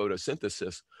develop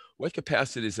photosynthesis, what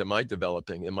capacities am I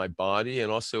developing in my body?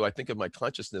 And also I think of my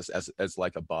consciousness as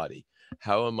like a body.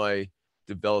 How am I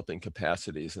developing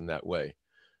capacities in that way?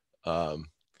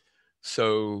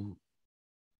 So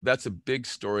that's a big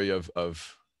story of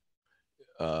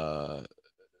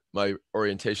my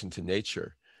orientation to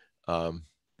nature.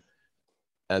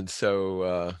 And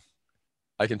so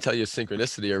I can tell you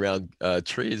synchronicity around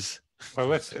trees. Well,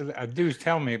 let's do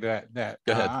tell me that.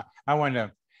 Go ahead. I want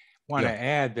to Yeah.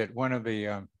 add that one of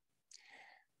the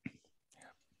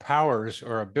powers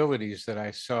or abilities that I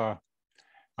saw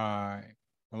a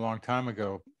long time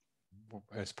ago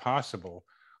as possible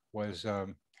was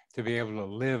to be able to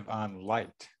live on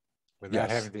light without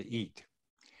Yes. having to eat.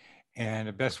 And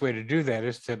the best way to do that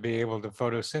is to be able to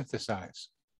photosynthesize,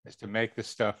 is to make the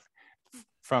stuff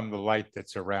from the light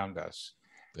that's around us.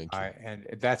 Thank you. And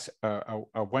that's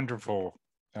a wonderful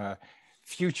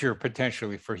future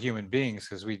potentially for human beings,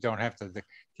 because we don't have to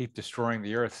keep destroying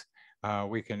the earth.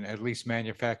 We can at least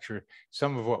manufacture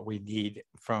some of what we need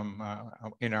from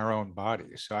in our own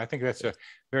bodies. So I think that's a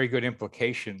very good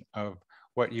implication of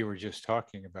what you were just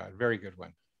talking about. Very good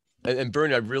one. And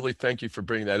Bernie, I really thank you for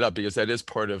bringing that up, because that is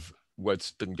part of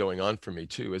what's been going on for me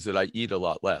too, is that I eat a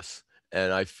lot less.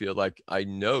 And I feel like I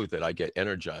know that I get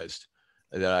energized,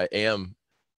 and that I am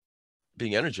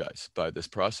being energized by this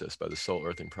process, by the soul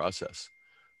earthing process.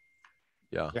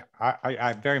 Yeah.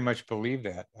 I very much believe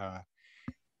that.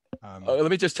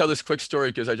 Let me just tell this quick story,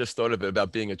 because I just thought of it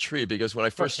about being a tree. Because when I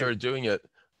first started doing it,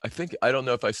 I don't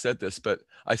know if I said this, but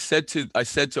I said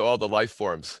to all the life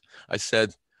forms, I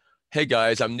said, hey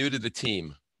guys, I'm new to the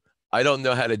team. I don't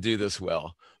know how to do this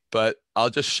well, but I'll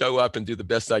just show up and do the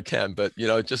best I can. But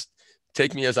just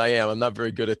take me as I am. I'm not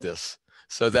very good at this.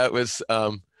 So that was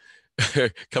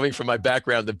coming from my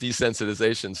background of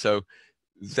desensitization. So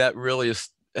that really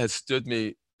has stood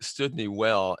me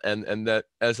well. And that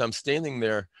as I'm standing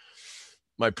there,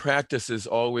 my practice is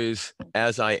always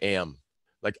as I am.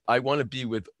 Like I want to be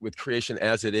with creation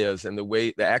as it is. And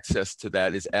the access to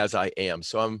that is as I am.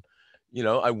 So I'm,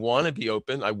 I want to be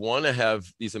open. I want to have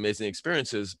these amazing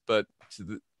experiences, but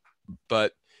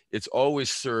it's always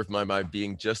served my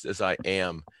being just as I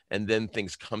am. And then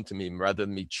things come to me rather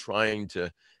than me trying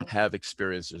to have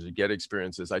experiences or get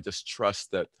experiences. I just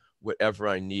trust that whatever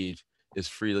I need is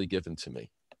freely given to me.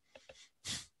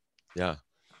 Yeah.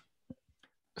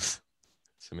 It's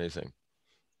amazing.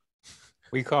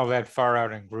 We call that far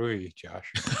out and groovy,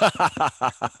 Josh.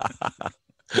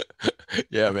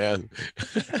 Yeah, man.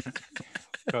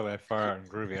 Call that far out and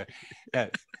groovy. Yeah.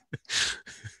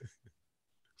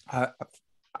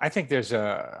 I think there's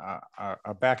a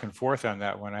back and forth on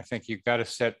that one. I think you've got to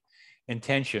set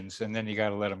intentions and then you got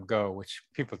to let them go, which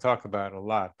people talk about a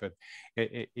lot, but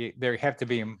there have to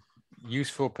be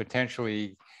useful,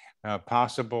 potentially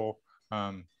possible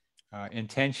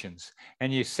intentions,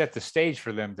 and you set the stage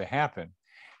for them to happen.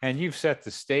 And you've set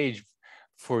the stage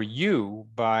for you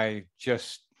by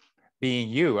just being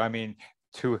you. I mean,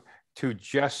 to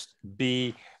just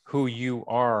be who you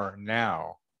are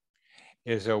now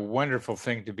is a wonderful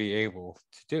thing to be able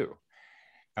to do.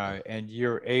 And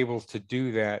you're able to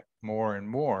do that more and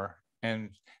more. And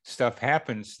stuff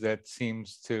happens that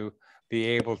seems to be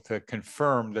able to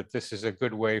confirm that this is a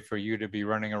good way for you to be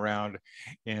running around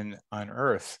on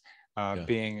Earth,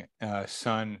 being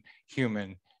sun,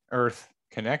 human, Earth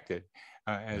connected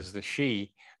as the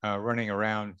she, running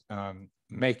around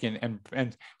making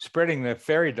and spreading the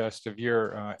fairy dust of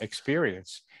your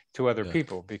experience to other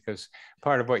people, because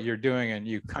part of what you're doing, and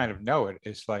you kind of know it,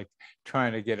 is like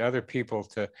trying to get other people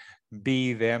to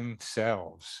be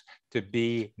themselves, to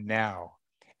be now,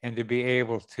 and to be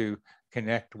able to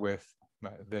connect with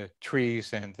the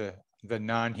trees and the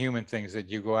non-human things that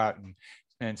you go out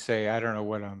and say, I don't know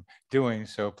what I'm doing,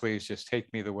 so please just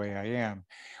take me the way I am.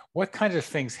 What kinds of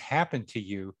things happen to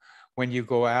you when you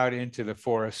go out into the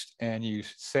forest and you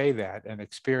say that and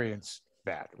experience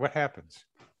that? What happens?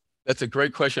 That's a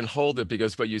great question. Hold it,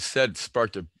 because what you said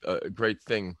sparked a great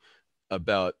thing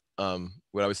about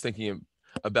what I was thinking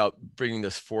about bringing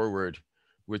this forward,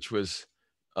 which is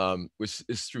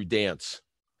through dance.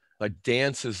 Like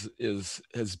dance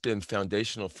has been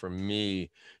foundational for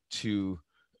me to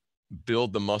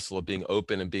build the muscle of being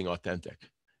open and being authentic.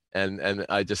 And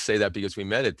I just say that because we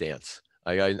met at dance.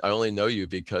 I only know you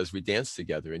because we danced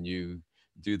together, and you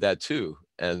do that too.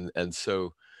 And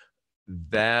so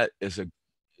that is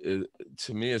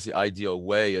to me is the ideal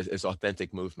way, is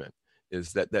authentic movement,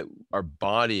 is that our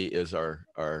body is our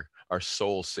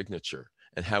soul signature.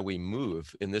 and how we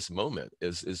move in this moment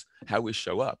is how we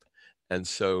show up. And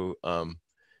so,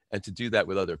 and to do that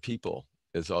with other people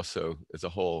is also, is a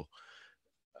whole,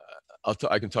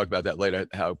 I can talk about that later,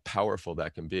 how powerful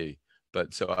that can be.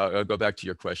 But so I'll go back to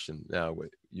your question now. What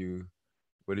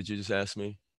did you just ask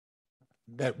me?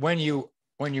 That when you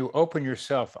open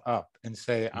yourself up and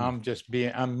say, I'm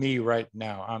me right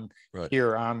now. I'm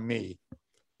here, I'm me.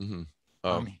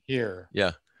 I'm here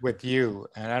with you.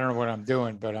 And I don't know what I'm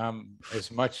doing, but I'm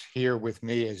as much here with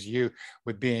me as you,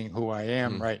 with being who I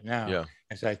am right now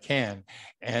as I can.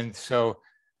 And so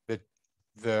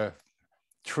the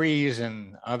trees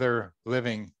and other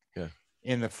living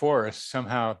in the forest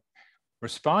somehow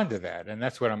respond to that. And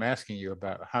that's what I'm asking you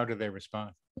about. How do they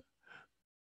respond?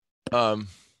 Well,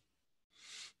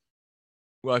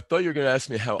 I thought you were going to ask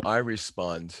me how I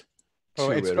respond to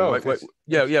it's it. Both.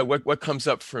 What comes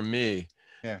up for me.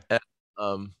 Yeah. And,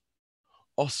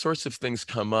 all sorts of things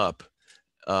come up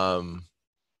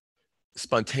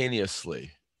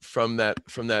spontaneously from the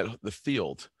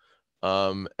field.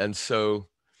 And so,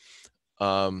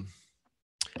 so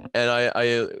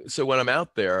when I'm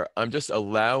out there, I'm just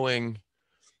allowing.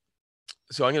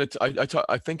 So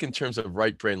I think in terms of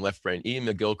right brain, left brain. Ian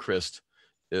McGilchrist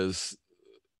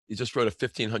he just wrote a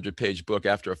 1,500-page book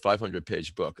after a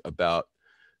 500-page book about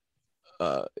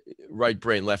right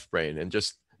brain, left brain, and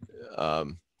just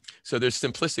so there's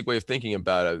simplistic way of thinking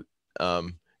about it,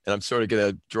 and I'm sort of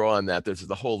going to draw on that. There's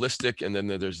the holistic, and then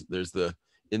there's the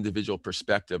individual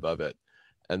perspective of it,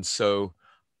 and so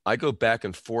I go back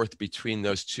and forth between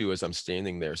those two as I'm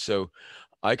standing there. So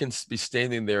I can be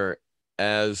standing there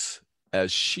as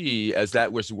that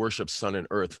which worships sun and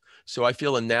earth. So I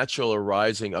feel a natural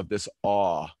arising of this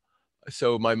awe.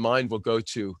 So my mind will go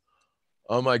to,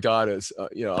 oh my God, it's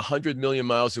 100 million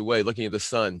miles away, looking at the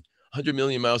sun, 100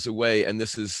 million miles away, and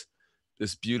this is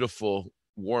this beautiful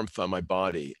warmth on my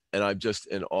body, and I'm just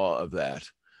in awe of that.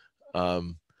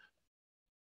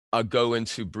 I'll go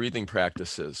into breathing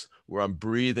practices where I'm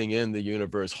breathing in the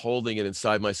universe, holding it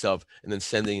inside myself, and then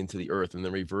sending it into the earth, and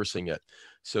then reversing it.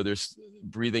 So there's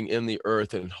breathing in the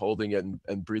earth and holding it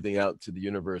and breathing out to the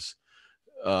universe.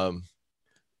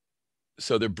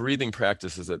 So they're breathing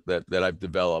practices that I've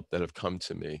developed that have come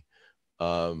to me.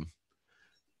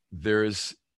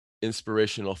 There's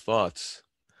inspirational thoughts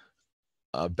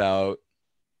about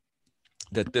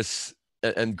that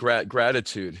and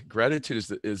gratitude. Gratitude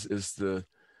is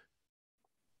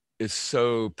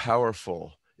so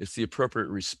powerful. It's the appropriate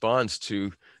response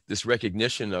to this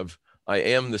recognition of I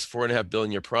am this 4.5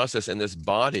 billion year process, and this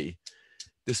body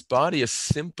is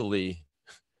simply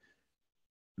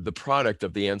the product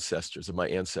of my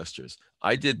ancestors.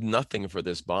 I did nothing for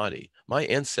this body. My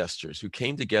ancestors, who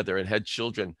came together and had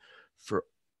children for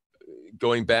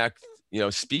going back,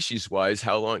 species wise,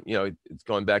 how long, it's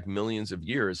going back millions of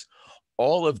years.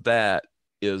 All of that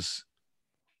is,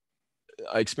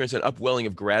 I experienced an upwelling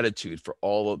of gratitude for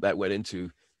all of that went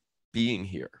into being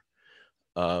here.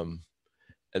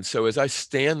 And so as I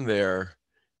stand there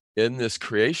in this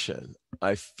creation,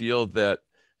 I feel that,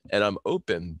 and I'm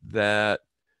open that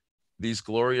these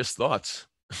glorious thoughts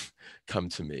come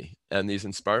to me, and these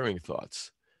inspiring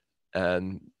thoughts,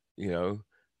 and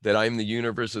that I'm the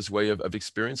universe's way of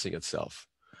experiencing itself.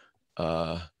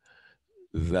 That's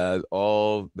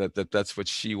what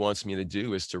she wants me to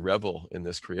do, is to revel in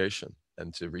this creation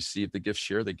and to receive the gift,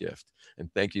 share the gift, and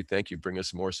thank you, bring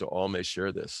us more so all may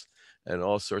share this, and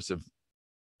all sorts of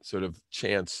sort of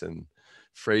chants and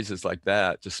phrases like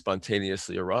that just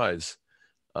spontaneously arise.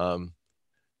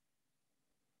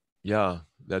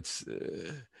 That's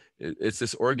it's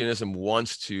this organism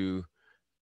wants to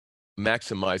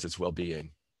maximize its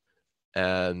well-being,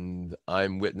 and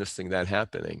I'm witnessing that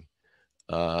happening.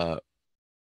 I'm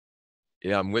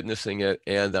witnessing it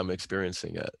and I'm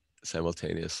experiencing it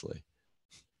simultaneously.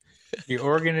 The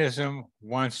organism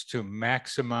wants to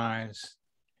maximize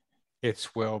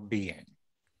its well-being.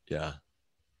 Yeah.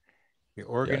 The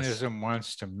organism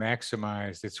wants to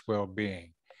maximize its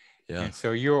well-being. Yeah. And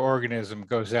so your organism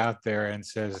goes out there and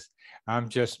says, I'm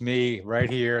just me right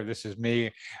here. This is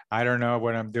me. I don't know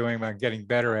what I'm doing, but I'm getting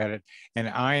better at it. And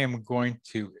I am going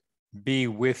to be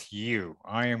with you.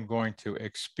 I am going to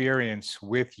experience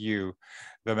with you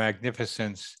the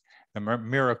magnificence, the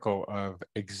miracle of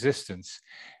existence,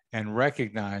 and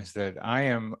recognize that I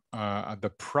am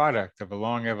the product of a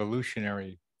long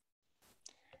evolutionary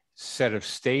set of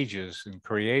stages and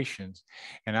creations.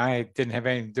 And I didn't have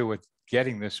anything to do with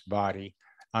getting this body.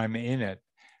 I'm in it.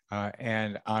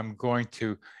 And I'm going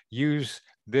to use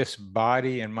this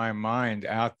body and my mind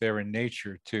out there in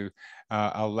nature to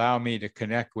allow me to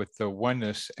connect with the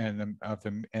oneness and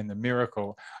the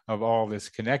miracle of all this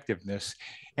connectiveness.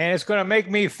 And it's going to make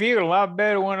me feel a lot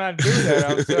better when I do that.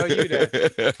 I'll tell you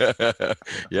that.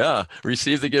 Yeah,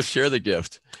 receive the gift, share the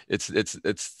gift. It's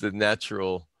the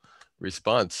natural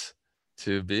response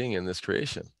to being in this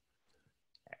creation.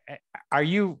 Are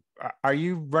you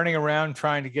running around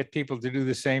trying to get people to do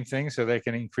the same thing so they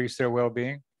can increase their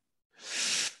well-being?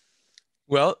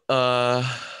 Well,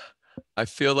 I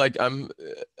feel like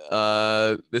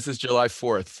this is July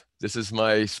 4th. This is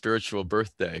my spiritual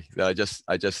birthday that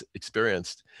I just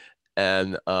experienced.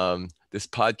 And this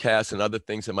podcast and other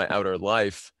things in my outer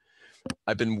life,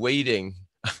 I've been waiting.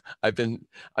 I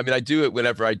do it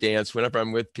whenever I dance, whenever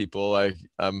I'm with people,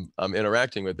 I'm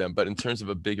interacting with them. But in terms of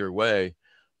a bigger way,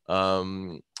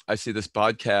 I see this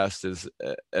podcast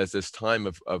as this time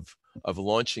of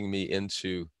launching me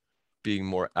into being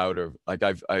more outer. Like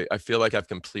I feel like I've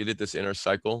completed this inner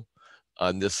cycle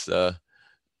on this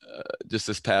just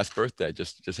this past birthday.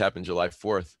 Just happened July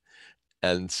 4th,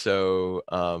 and so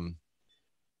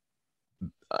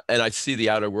and I see the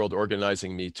outer world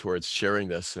organizing me towards sharing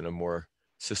this in a more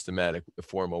systematic,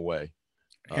 formal way.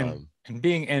 And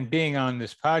being on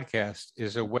this podcast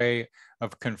is a way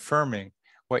of confirming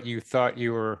what you thought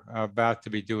you were about to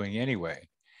be doing anyway.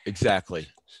 Exactly.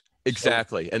 And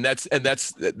that's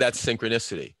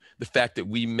synchronicity. The fact that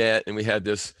we met and we had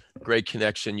this great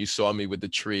connection. You saw me with the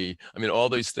tree. I mean, all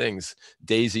these things,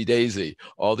 daisy,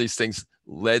 all these things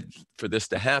led for this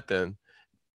to happen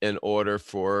in order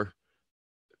for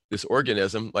this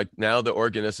organism, like now the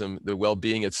organism, the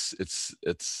well-being it's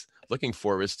looking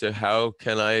for is to how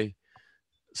can I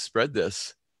spread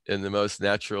this in the most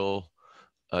natural,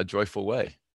 joyful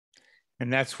way.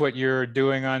 And that's what you're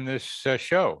doing on this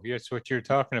show. That's what you're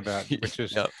talking about, which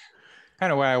is Yep.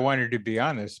 kind of why I wanted to be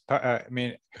on this. I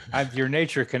mean, your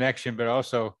nature connection, but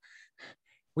also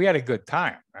we had a good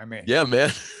time. I mean, yeah,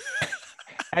 man.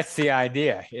 That's the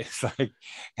idea. It's like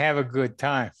have a good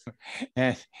time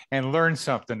and learn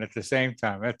something at the same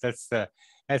time. That's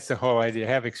the whole idea.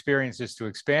 Have experiences to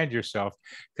expand yourself,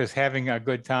 because having a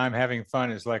good time, having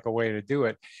fun is like a way to do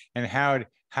it. And how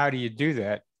do you do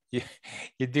that?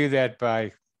 You do that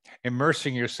by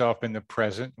immersing yourself in the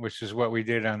present, which is what we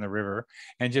did on the river,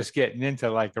 and just getting into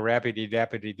like the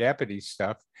rappity-dappity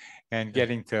stuff and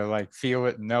getting to like feel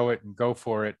it and know it and go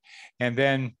for it. And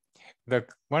then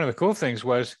one of the cool things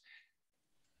was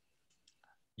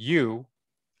you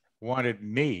wanted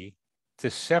me to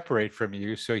separate from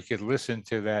you so you could listen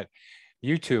to that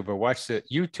YouTube or watch the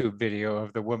YouTube video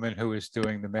of the woman who was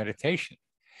doing the meditation.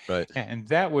 Right. And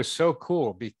that was so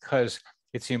cool, because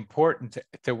it's important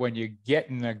to when you get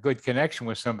in a good connection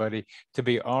with somebody to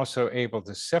be also able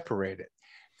to separate it,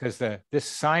 because this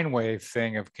sine wave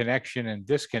thing of connection and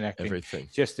disconnecting Everything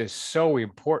just is so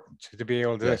important to be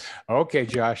able to, yes. Okay,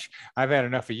 Josh, I've had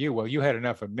enough of you. Well, you had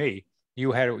enough of me. You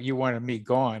wanted me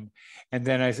gone. And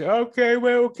then I said, okay,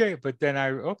 well, okay. But then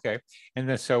okay. And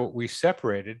then so we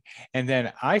separated. And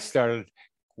then I started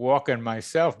walking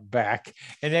myself back.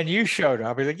 And then you showed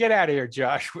up. I said, get out of here,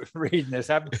 Josh, with reading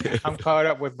this. I'm caught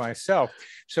up with myself.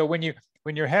 So when you're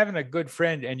having a good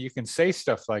friend and you can say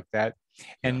stuff like that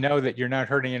and know that you're not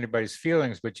hurting anybody's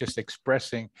feelings, but just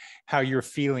expressing how you're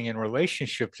feeling in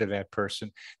relationship to that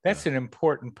person, that's an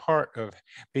important part of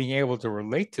being able to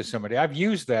relate to somebody. I've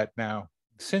used that now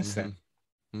since then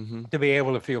to be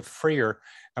able to feel freer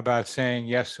about saying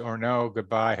yes or no,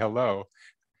 goodbye, hello.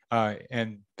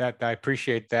 And that I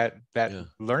appreciate that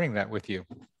learning that with you.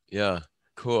 Yeah,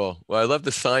 cool. Well, I love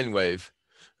the sine wave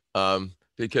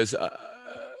because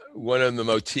one of the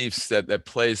motifs that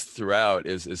plays throughout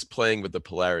is playing with the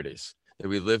polarities that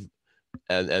we live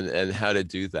and how to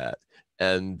do that.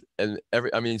 And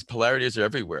polarities are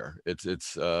everywhere.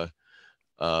 It's the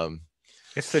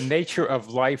nature of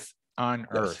life on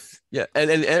Earth. Yeah,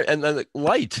 and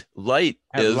light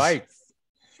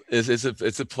is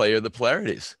a play of the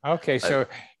polarities. Okay, so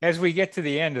as we get to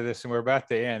the end of this, and we're about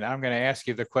to end, I'm going to ask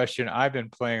you the question I've been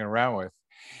playing around with.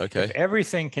 Okay. If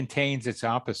everything contains its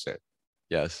opposite.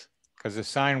 Yes. Because the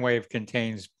sine wave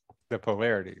contains the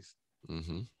polarities.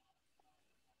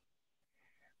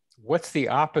 What's the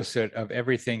opposite of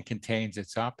everything contains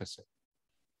its opposite?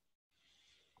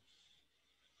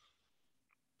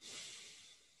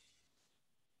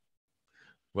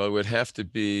 Well, it would have to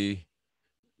be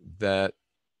that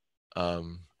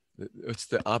it's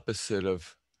the opposite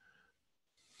of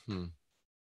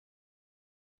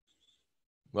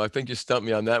Well, I think you stumped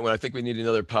me on that one. I think we need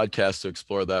another podcast to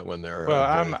explore that one there.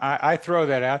 Well, I throw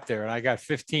that out there, and I got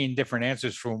 15 different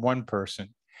answers from one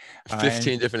person.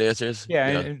 15 different answers?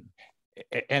 Yeah.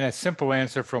 And a simple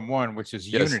answer from one, which is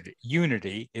Yes. unity.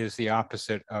 Unity is the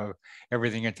opposite of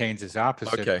everything contains its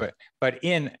opposite. Okay. But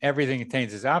in everything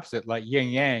contains its opposite, like yin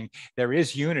yang, there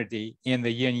is unity in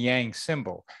the yin yang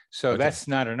symbol. So Okay. that's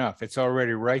not enough. It's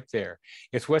already right there.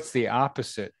 It's what's the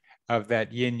opposite of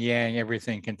that yin yang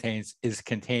everything contains is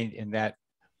contained in that.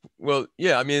 Well,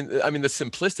 yeah, I mean, the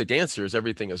simplistic answer is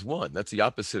everything is one. That's the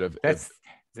opposite of That's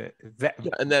yeah,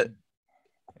 that.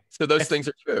 So those things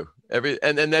are true.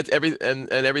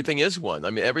 Everything is one. I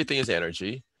mean, everything is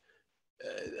energy.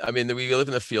 I mean, we live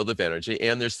in a field of energy,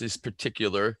 and there's these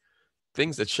particular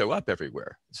things that show up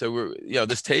everywhere. So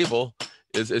this table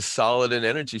is solid and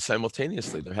energy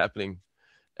simultaneously. They're happening,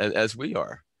 as we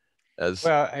are, and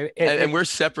we're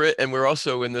separate, and we're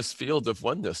also in this field of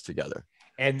oneness together.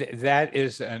 And that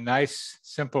is a nice,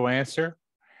 simple answer.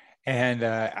 And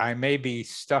I may be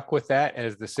stuck with that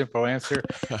as the simple answer.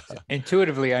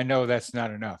 Intuitively, I know that's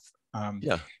not enough.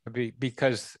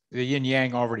 Because the yin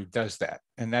yang already does that,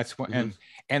 and that's what,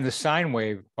 and the sine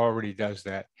wave already does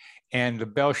that, and the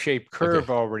bell-shaped curve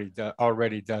already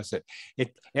does it.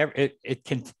 It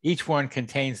can, each one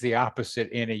contains the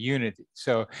opposite in a unity.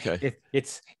 So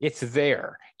it's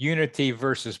there. Unity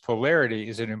versus polarity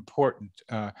is an important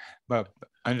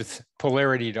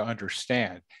polarity to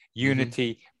understand.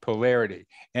 Unity, polarity,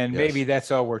 and maybe that's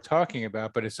all we're talking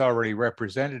about, but it's already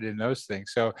represented in those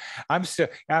things. So I'm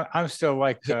still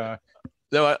like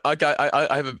no, I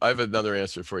have another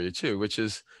answer for you too, which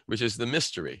is the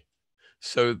mystery.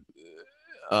 So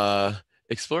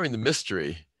exploring the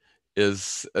mystery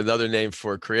is another name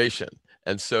for creation,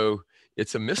 and so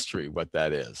it's a mystery what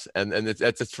that is, and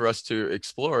that's for us to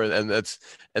explore, and that's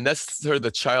sort of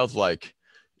the childlike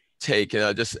take. And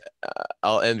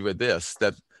I'll end with this,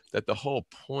 that the whole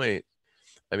point,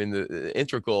 I mean, the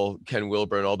integral Ken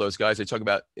Wilber and all those guys, they talk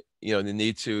about, the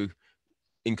need to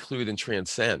include and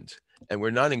transcend, and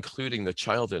we're not including the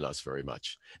child in us very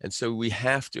much. And so we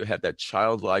have to have that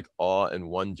childlike awe and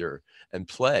wonder and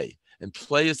play. And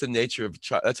play is the nature of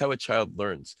child. That's how a child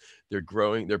learns. They're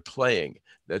growing, they're playing.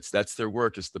 That's their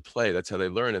work, is to play. That's how they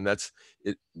learn. And that's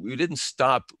it. We didn't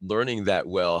stop learning that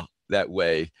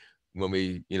way when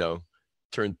we,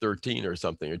 turn 13 or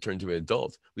something, or turn to an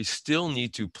adult. We still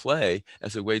need to play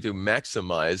as a way to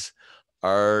maximize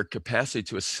our capacity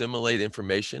to assimilate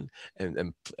information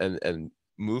and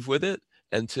move with it,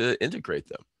 and to integrate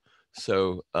them.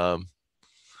 So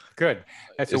good.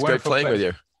 That's it's great playing with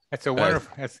you. That's a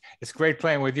wonderful. It's great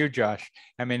playing with you, Josh.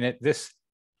 I mean, that's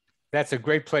a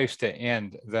great place to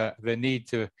end. The need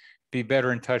to be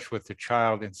better in touch with the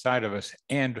child inside of us.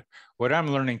 And what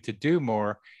I'm learning to do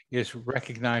more is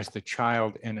recognize the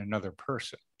child in another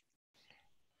person,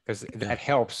 because that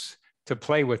helps to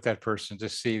play with that person, to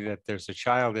see that there's a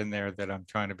child in there that I'm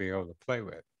trying to be able to play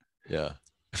with. Yeah.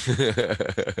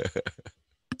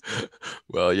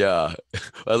 Well, yeah.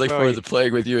 I look forward to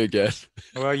playing with you again.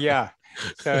 Well, yeah.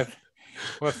 So,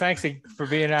 well, thanks for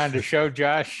being on the show,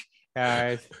 Josh.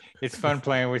 It's fun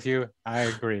playing with you. I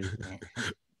agree.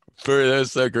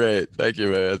 That's so great. Thank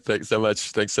you, man. Thanks so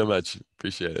much.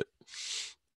 Appreciate it.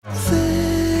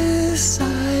 This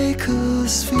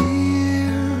psychosphere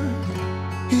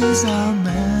is our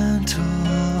mental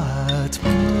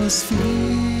atmosphere,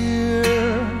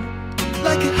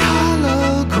 like a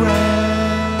hologram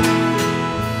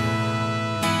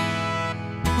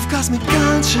of cosmic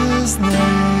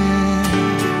consciousness.